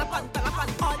 tell up, and tell up,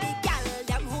 and all the gal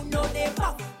them who know they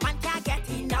buff, man can't get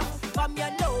enough. From you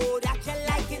know that you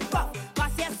like it rough.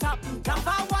 Cause you're something tough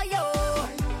for you.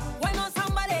 Wine on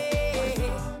somebody,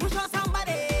 push on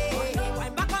somebody,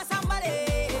 wine back on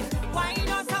somebody, wine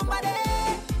on somebody,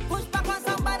 push back on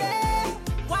somebody,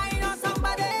 wine on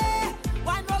somebody,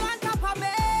 one roll on top of me.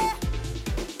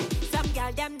 Some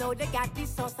girl them know they got this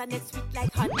sauce and it's sweet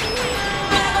like honey.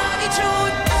 The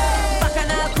truth,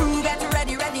 Bacchanal crew get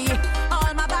ready, ready.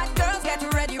 All my bad girls get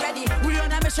ready, ready. We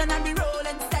on a mission and we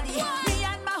rolling steady. Me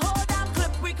and my whole damn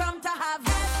clip we come to have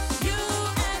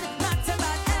F-U-N, not to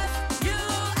bad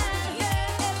F-U-N,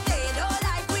 yeah. If they don't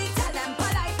like we tell them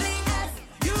politely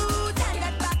F-U-N.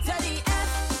 Get back to the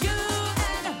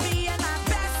F-U-N. Me and my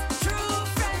best true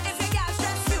friend. If your girl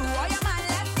stress you or your man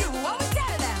left you, what we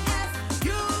tell them?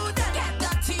 F-U-N. Get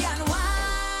dirty and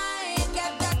wine,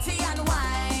 get dirty and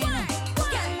wine.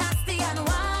 Get nasty and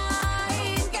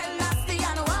wine, get nasty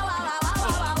and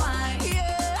wine,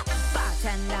 yeah.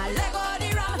 Bartender, let go the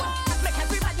rum, make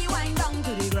everybody wind down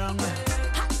to the ground.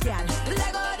 Hot girl,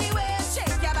 let go the waist,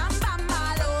 shake your bam bam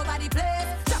all over the place.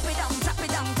 Drop it down, drop it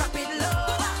down, drop it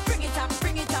low. Bring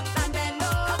it up and bend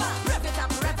over. Rev it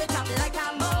up like a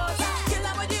motor. Kill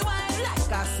 'em with the wine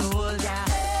like a soldier.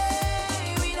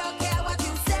 Hey, we don't care what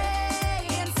you say.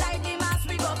 Inside the mask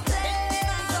we go play.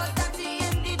 So dirty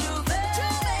in the juve.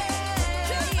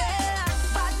 Yeah.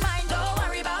 Bad mind, don't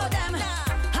worry about them.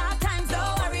 Hard times,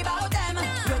 don't worry about them.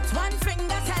 With one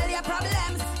finger, tell your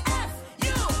problems.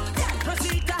 F-U-N.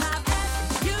 Proceed to have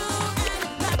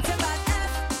F-U-N. Not to bad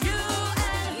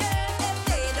F-U-N. Yeah. If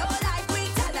they don't like, we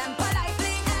tell them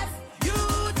politely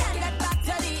F-U-N. Get back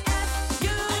to the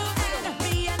F-U-N.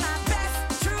 Me and my best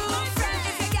true friend.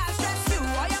 If your girl stress you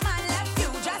or your man left you,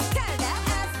 just tell them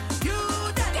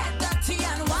F-U-N. Get dirty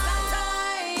and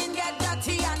wine. Get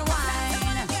dirty and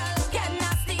wine. Get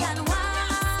nasty and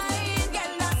wine. Get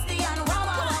nasty and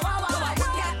wine.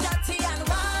 Get dirty and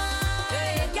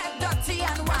wine. Get dirty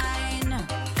and wine.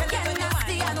 Get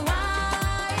nasty and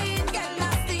wine. Get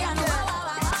nasty and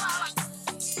wine.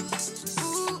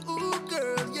 Ooh, ooh,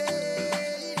 girl,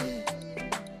 yeah.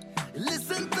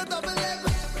 Listen to Double M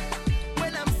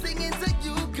when I'm singing to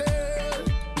you, girl.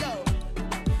 Yo,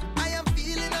 I am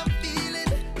feeling,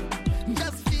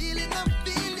 just feeling, I'm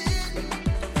feeling.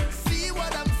 See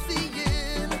what I'm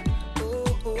seeing.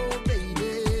 Oh, oh,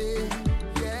 baby,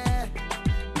 yeah.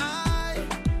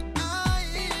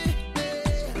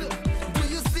 Do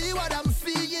you see what I'm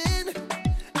seeing?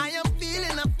 I am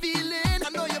feeling, I'm feeling. I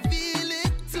know you feel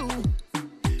it too.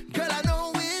 Girl, I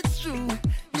know it's true,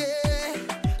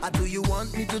 yeah. Do you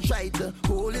want me to try to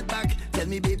hold it back? Tell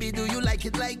me, baby, do you like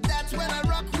it like that when I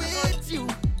rock with you?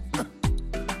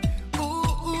 Ooh,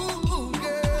 ooh, ooh,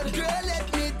 girl. Girl,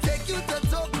 let me take you to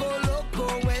Toco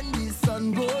Loco when the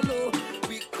sun go low.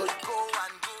 We could go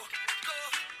and go, girl.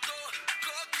 Go.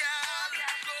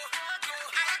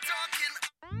 I'm talking.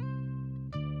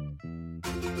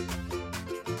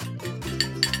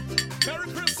 Merry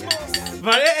Christmas.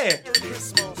 But hey, Merry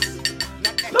Christmas.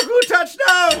 look who touched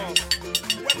down.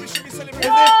 When we should be Is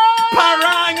celebrating. it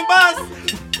Parang Bus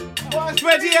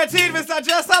 2018, Mr.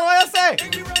 Jessel, what you say?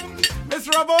 Miss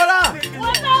Ramona.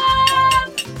 What up?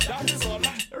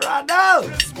 Randall.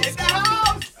 In the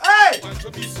house. Hey.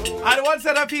 And one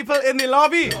set of people in the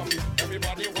lobby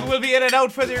who will be in and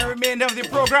out for the remainder of the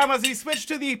program as we switch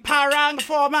to the Parang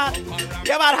format.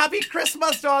 Yeah, man, happy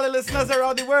Christmas to all the listeners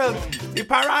around the world. The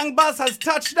Parang Bus has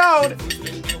touched down.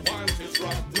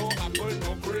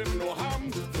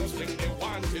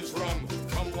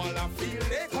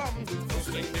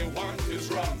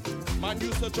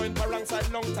 used to join Parang side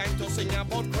long time to sing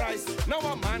about Christ. Now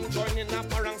a man joining a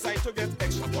Parang side to get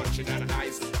extra punching and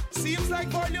ice. Seems like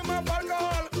volume of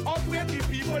alcohol outweigh the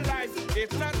people life.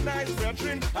 It's not nice,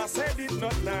 brethren. I said it's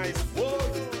not nice. Whoa,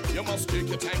 you must take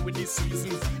your time with these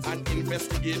seasons and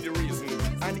investigate the reason.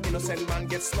 An innocent man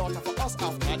gets slaughtered for us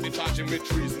after they charge him with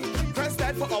treason. Christ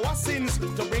died for our sins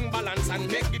to bring balance and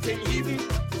make the thing even.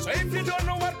 So if you don't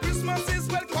know what Christmas is,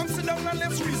 well, come sit down and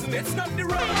let's reason. It's not the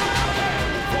rum.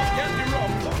 Forget the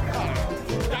rum.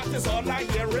 That is all I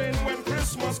hearing when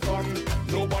Christmas come.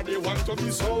 Nobody want to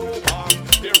be sober.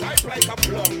 They ripe like a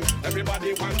plum.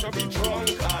 Everybody want to be drunk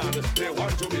and they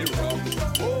want to be rum.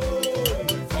 Oh,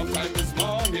 sometime this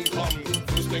morning come.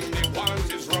 First thing they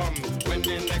want is rum. When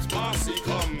the next posse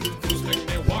come, first thing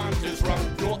they want is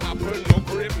rum. No apple, no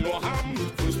grape, no ham.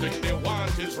 First thing they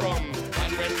want is rum.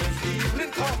 And when this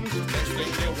evening comes, next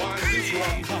thing they want is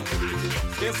rum.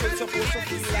 This is supposed to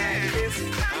feel like this.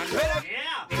 And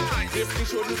if we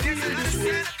shouldn't feel this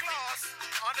way.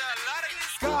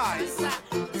 Guys,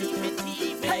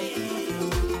 hey,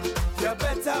 you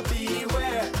better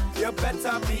beware. You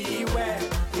better beware.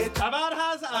 It about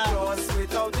has a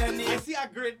without any. I see a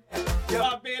grid.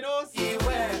 Barbados,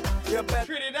 beware. You better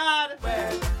Trinidad,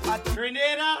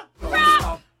 Grenada,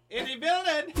 in the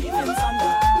building. Thief in Santa,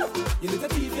 you little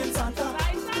thief in Santa.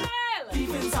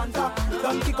 Thief in Santa,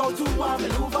 don't kick out to a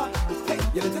maneuver. Hey,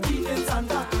 you little thief in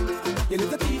Santa. You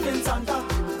little thief in Santa.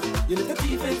 You little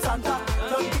thief in Santa.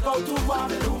 Don't kick out to a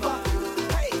maneuver.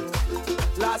 Hey,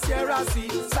 last year I see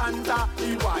Santa,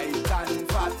 he white and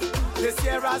fat. This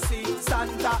year I see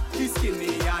Santa, he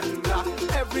skinny and black.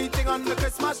 Everything on the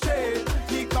Christmas tree,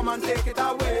 he come and take it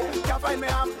away. Can't find me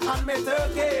ham and me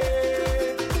turkey.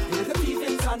 You little thief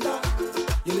in Santa.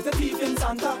 You little thief in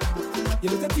Santa. You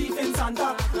little thief in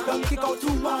Santa. Don't kick out to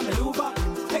a maneuver.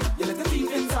 Hey, you little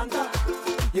thief in Santa.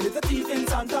 You little thief in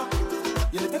Santa.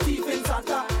 You little thief in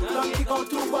Santa. Don't kick out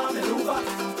to a maneuver.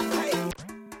 Hey.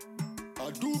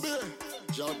 Adube,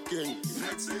 Job King.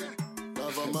 Next day.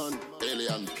 Government,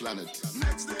 Alien Planet.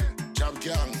 Next day. Job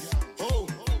Gang. Oh,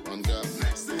 one gang.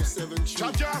 Next day. 7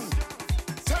 Job Gang.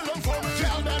 Tell them for me.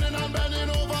 Girl bending and bending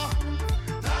over.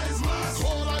 That is mass.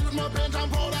 Cold like with my paint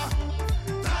and powder.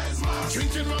 That is mass.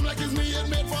 Drinking rum like it's me it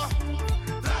made for.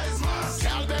 That is mass.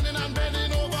 Girl bending and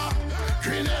bending over.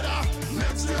 Grenada.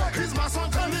 Next day. Christmas on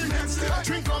telly. Next day.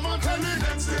 Drink rum on telly.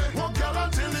 Next day. Walk girl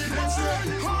on telly. Next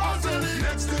day. On telly.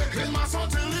 Next day. Christmas on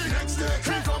telly. Next day.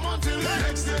 Drink rum on telly.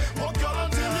 Next day. Walk girl on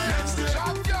telly. Next day.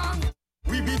 Job Gang.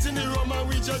 We beating the rum and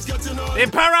we just getting on. The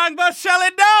Parang bus shell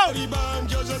it down. The band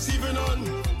girl just even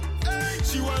on.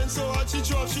 She wine so hard she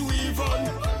drop she weave on.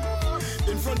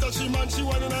 In front of she man she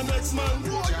wine in her next man.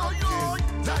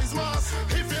 That is mass.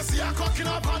 If you see her cocking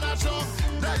up on that truck,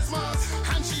 that is mass.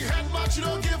 And she head back she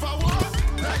don't give a what.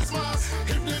 That is mass.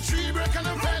 If the tree break and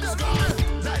the fence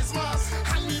gone, that is mass.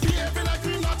 And we behaving like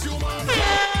we not human.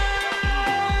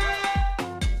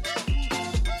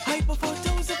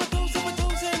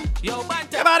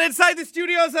 Come on inside the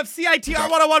studios of CITR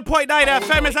 101.9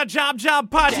 FM. It's a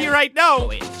job party right now.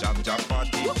 Job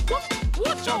party.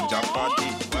 Job party.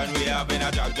 When we having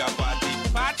a job party.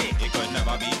 It could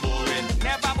never be boring.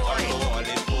 Never boring. Alcohol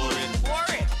is boring.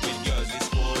 With girls it's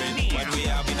boring. When we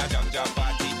having a job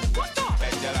party.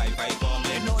 Bet your life I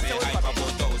coming. Say hype about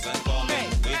 1,000 coming.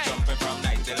 We jumping from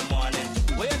night till morning.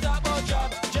 We talk about job.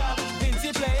 Vinci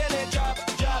playing it, job.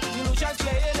 Lucian's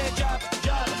playing it, job.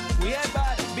 We head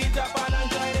bad, beat up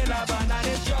and joining a band and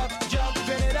it's job.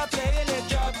 Grenada playing it,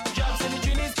 job.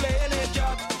 Sinitrini's playing it,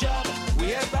 job. We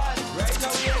head bad, right now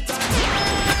we head bad.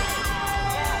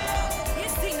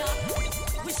 Here's Tina,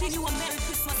 wishing you a Merry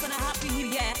Christmas and a Happy New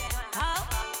Year. Huh?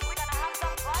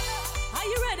 Are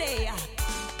you ready?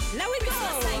 Let we go.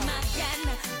 Time again,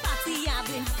 party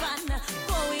having fun,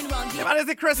 going round That is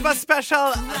the Christmas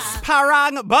special.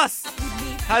 Parang bus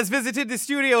has visited the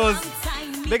studios.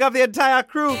 Big up the entire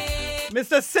crew.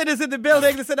 Mr. Sid is in the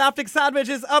building. The Synaptic Sandwich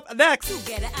is up next.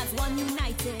 Together as one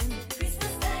united.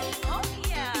 Christmas Day, oh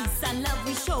yeah. Peace and love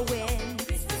we showing.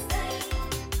 Christmas Day.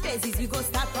 Daisies we go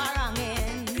start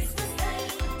paranging. Christmas Day.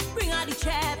 Bring out the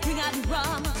chair, bring out the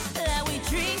rum. Let we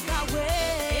drink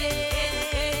away.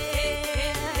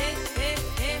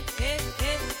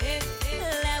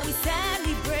 Let we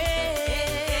celebrate.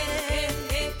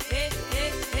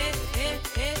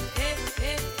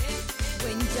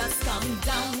 When you just come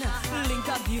down, link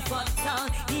up you for town.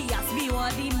 He asked me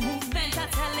what the movement, I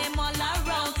tell him all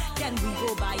around. Then we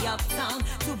go buy uptown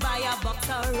to buy a box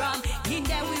of rum. In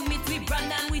there we meet with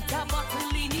Brandon with a bottle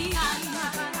in the hand.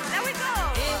 There we go.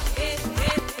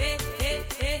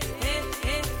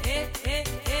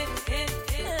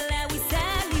 Let we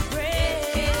celebrate.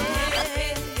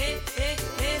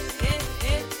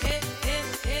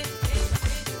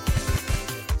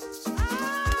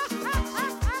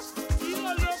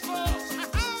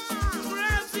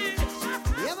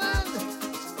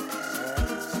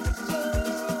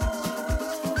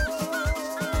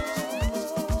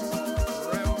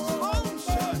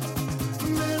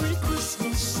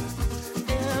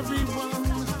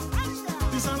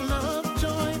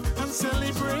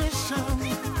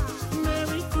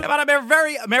 but a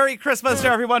very Merry Christmas to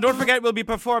everyone. Don't forget, we'll be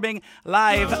performing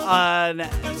live on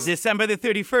December the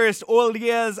 31st, Old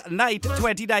Year's Night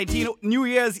 2019, New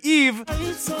Year's Eve,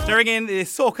 during in the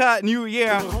Soca New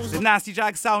Year. The Nasty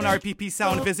Jack Sound, RPP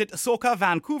Sound. Visit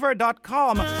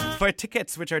SocaVancouver.com for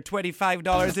tickets, which are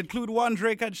 $25. Include one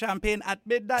drink and champagne at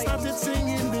midnight.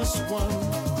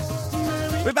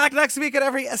 We're back next week at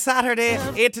every Saturday,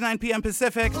 8 to 9 p.m.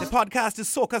 Pacific. The podcast is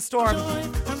Soca Storm.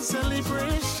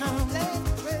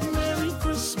 Merry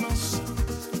Christmas,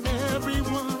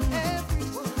 everyone.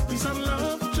 Peace and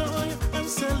love, joy and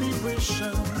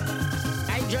celebration.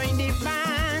 I joined the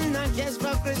band, not just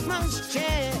for Christmas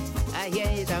cheer. I hear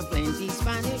it a plenty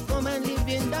Spanish woman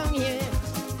living down here.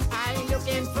 I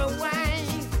looking for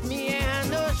wife, me and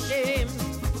no shame.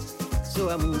 So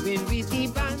I'm moving with the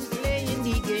band, playing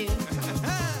the game.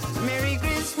 Merry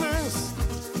Christmas,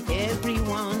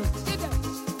 everyone.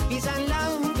 Peace and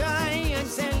love, joy and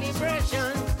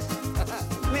celebration.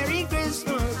 Merry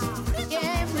Christmas,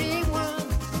 everyone.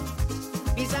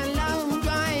 Peace and love,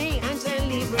 joy and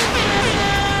celebration.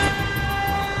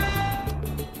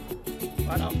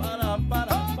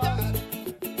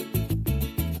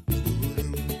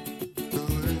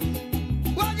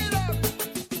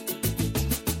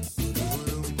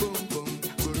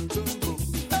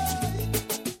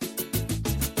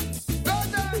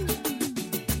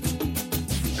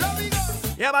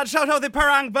 Yeah, man, shout out the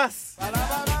Parang Bus.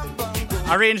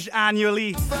 Arranged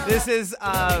annually. This is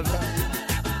the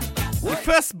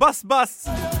first bus.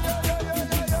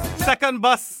 Second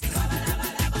bus.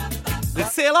 The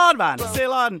Sail On, man.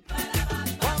 Sail On.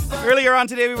 Earlier on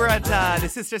today, we were at the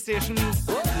sister station,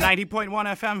 90.1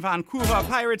 FM, Vancouver,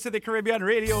 Pirates of the Caribbean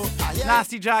Radio,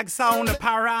 Nasty Jag Sound,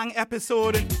 Parang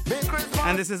episode.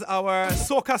 And this is our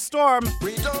Soca Storm,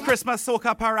 Christmas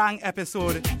Soca Parang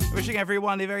episode. Wishing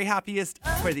everyone the very happiest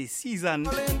for the season.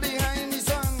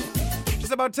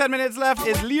 Just about 10 minutes left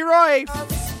is Leroy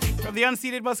from the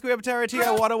unceded Musqueam Territory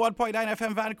at 101.9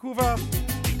 FM, Vancouver,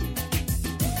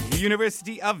 the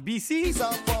University of BC.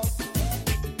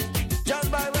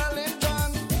 Just by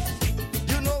Wellington,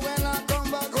 you know when I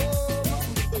come back home,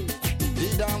 the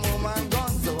damn woman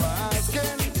gone, so I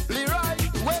asking Leroy,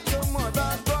 where your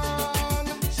mother gone?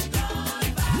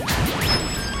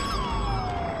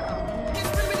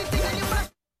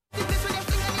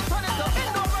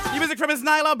 The music from Miss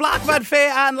Nyla, Blackbird,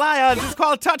 Faye, and Lions is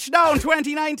called Touchdown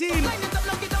 2019.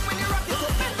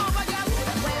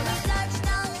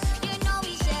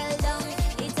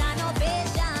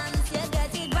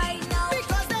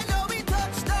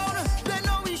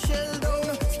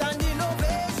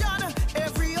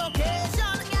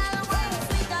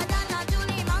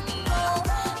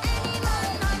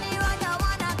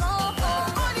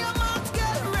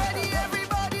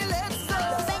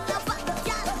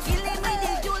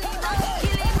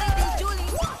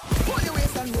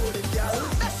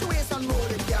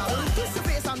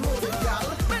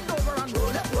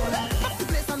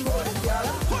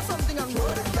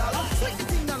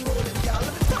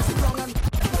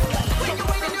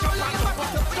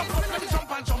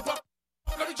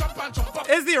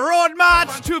 Is the road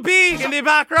march to be in the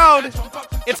background?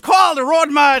 It's called the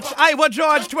Road March. Iowa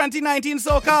George 2019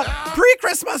 Soca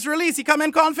pre-Christmas release. He come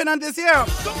in confident this year.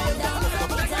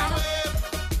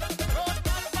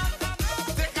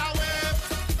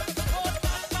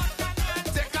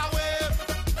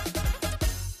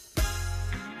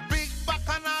 Big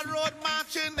Bacchanal Road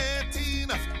March in 18.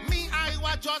 Me,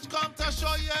 Iowa George, come to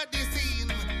show you the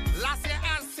scene. Last year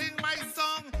I sing my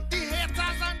song. The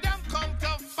haters and them come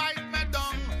to fight me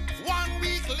down. 1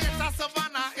 week later,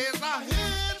 Savannah is a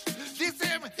hit. The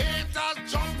same haters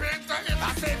jump into it.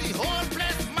 I say the whole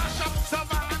place mash up.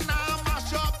 Savannah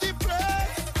mash up the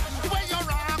place. Where you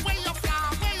rock, where you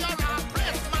fly, where you rock,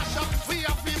 place mash up. We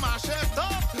have to mash it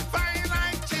up. Fine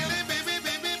like chili, baby,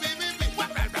 baby, baby, baby.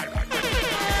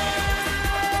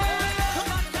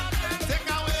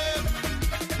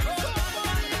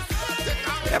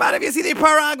 Yeah, man, if you see the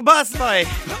Parang bus, boy,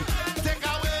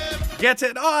 get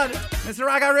it on. Mr.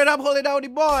 Raga, red up, hold it down the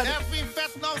board. Every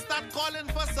fest now start calling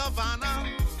for Savannah.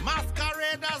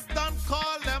 Masqueraders don't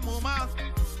call them Uma.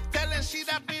 Telling she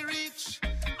that we reach.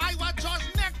 I was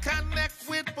just neck and neck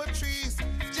with Patrice.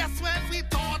 Just when we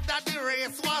thought that the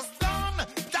race was done,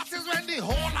 that is when the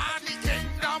whole of the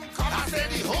kingdom come. I say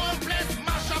the whole place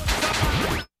mash up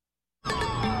Savannah.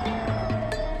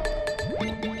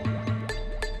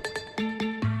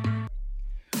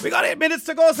 We got 8 minutes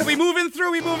to go, so we moving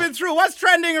through. What's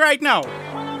trending right now?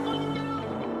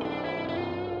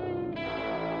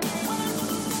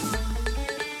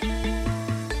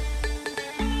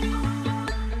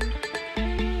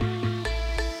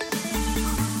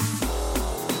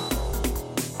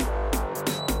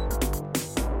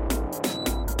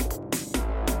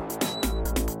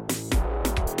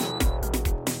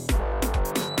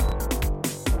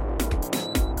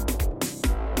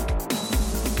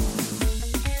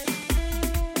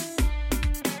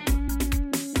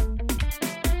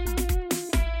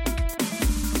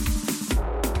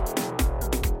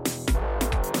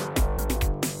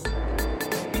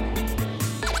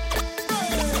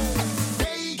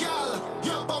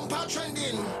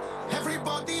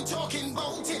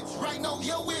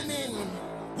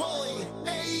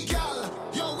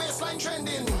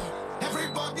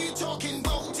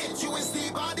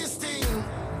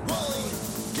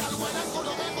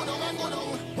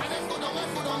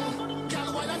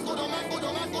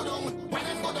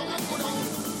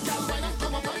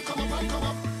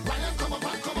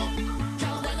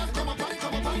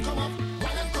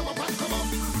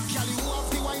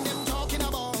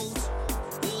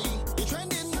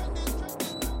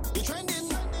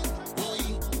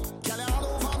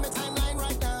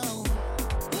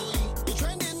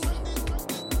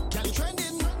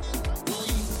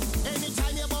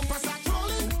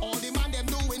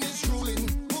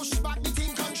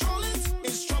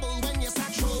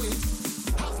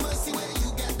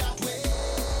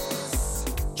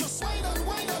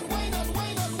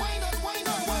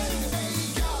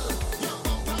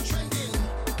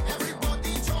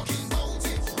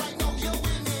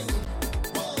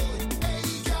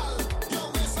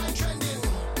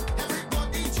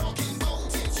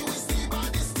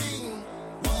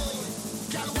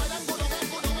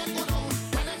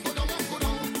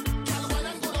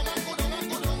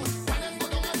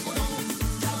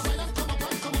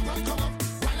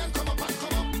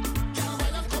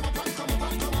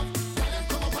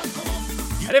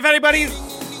 And if anybody's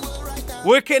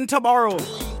working tomorrow,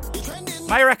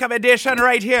 my recommendation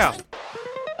right here.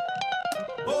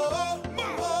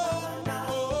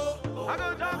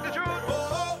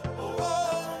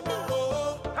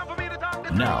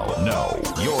 Now,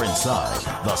 you're inside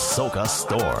the Soca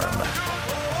Storm.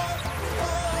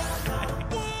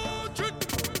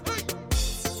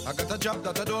 I got a job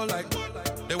that I don't like.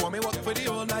 They want me work for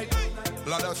the whole night.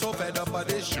 Blood, I'm so fed up by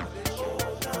this shit.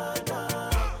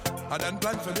 I done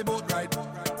plan for the boat ride.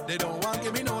 They don't want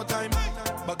give me no time.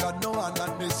 But God know I'm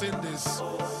not missing this.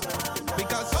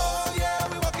 Because oh yeah,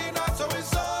 we working hard so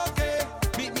it's okay.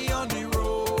 Meet me on the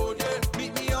road, yeah.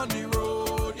 Meet me on the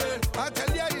road, yeah. I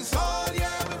tell ya it's all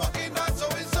yeah, we working hard so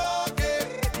it's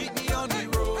okay. Meet me on the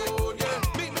road, yeah.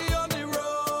 Meet me on the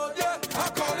road, yeah.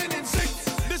 I'm calling in sick.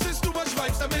 This is too much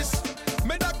vibes to miss.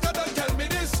 My doctor don't tell me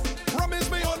this. Promise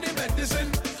me on the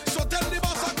medicine. So tell the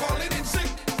boss I'm calling in sick.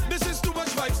 This is too much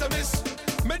vibes to miss.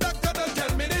 My doctor don't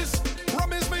tell me this.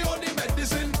 Promise me on the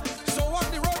medicine. So on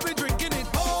the road we drinking it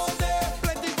all day.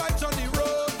 Plenty vibes on the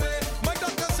road, babe. My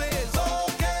doctor say it's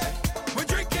okay. We're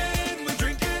drinking,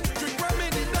 drink rum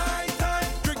in the night time.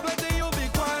 Drink plenty, you'll be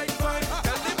quite fine.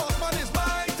 Tell the boss man it's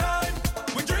my time.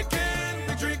 We're drinking.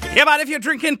 Yeah, man, if you're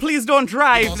drinking, please don't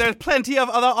drive. There's plenty of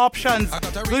other options.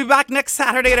 We'll be back next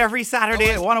Saturday and every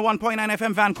Saturday at 101.9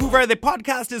 FM Vancouver. The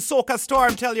podcast is Soca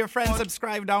Storm. Tell your friends,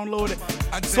 subscribe, download.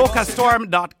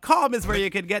 SocaStorm.com is where you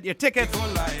can get your tickets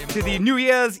to the New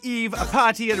Year's Eve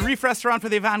party at Reef Restaurant for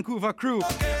the Vancouver crew.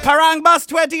 Parang Bus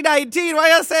 2019, what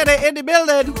you say, they're in the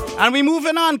building. And we're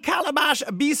moving on. Calabash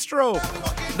Bistro.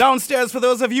 Downstairs for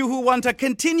those of you who want to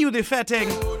continue the fetting.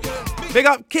 Big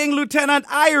up King Lieutenant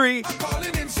Irie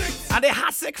and the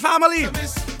Hasek family.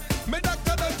 My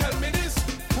doctor don't tell me this.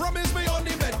 Promise me on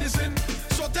the medicine.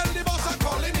 So tell the boss I'm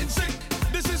calling in sick.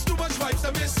 This is too much vibes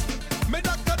to miss. My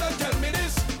doctor don't tell me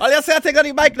this. All you say, take on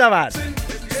the mic now, man.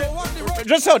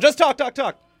 Just talk.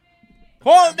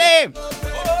 Whole name.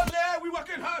 We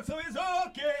working hard, so it's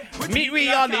okay. Meet we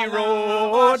on the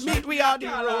road. Meet we on the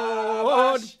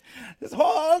road. This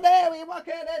whole day we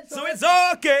working it, so it's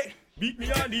okay. Meet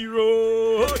me on the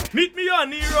road. Meet me on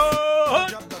the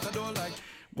road.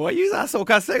 Boy, you a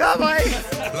soca singer, boy.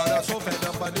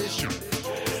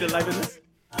 Still live in this?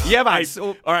 Yeah, man.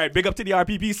 So, all right, big up to the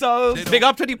RPP Souls. Big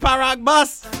up to the Parag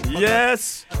Bus.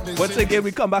 Yes. Once again,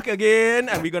 we come back again,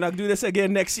 and we're going to do this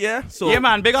again next year. So yeah,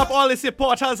 man. Big up all the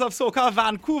supporters of Soca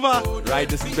Vancouver. Right,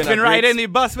 this has been riding the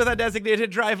bus with a designated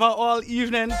driver all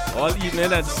evening. All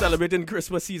evening and celebrating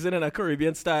Christmas season in a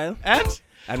Caribbean style. And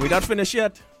we're not finished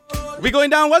yet. We going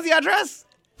down. What's the address?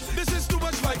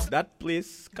 That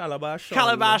place, Calabash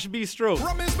Bistro.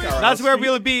 That's where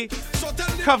we'll be.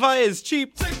 Cover is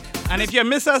cheap. And if you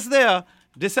miss us there,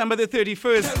 December the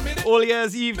 31st, All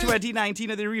Year's Eve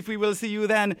 2019 at the Reef, we will see you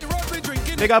then.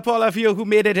 Big up all of you who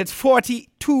made it. It's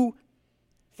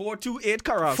 428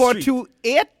 Carroll Street.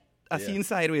 428? I seen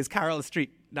sideways, Carroll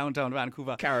Street, downtown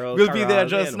Vancouver. We'll be there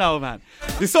just now, man.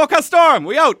 The Soca Storm,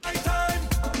 we out.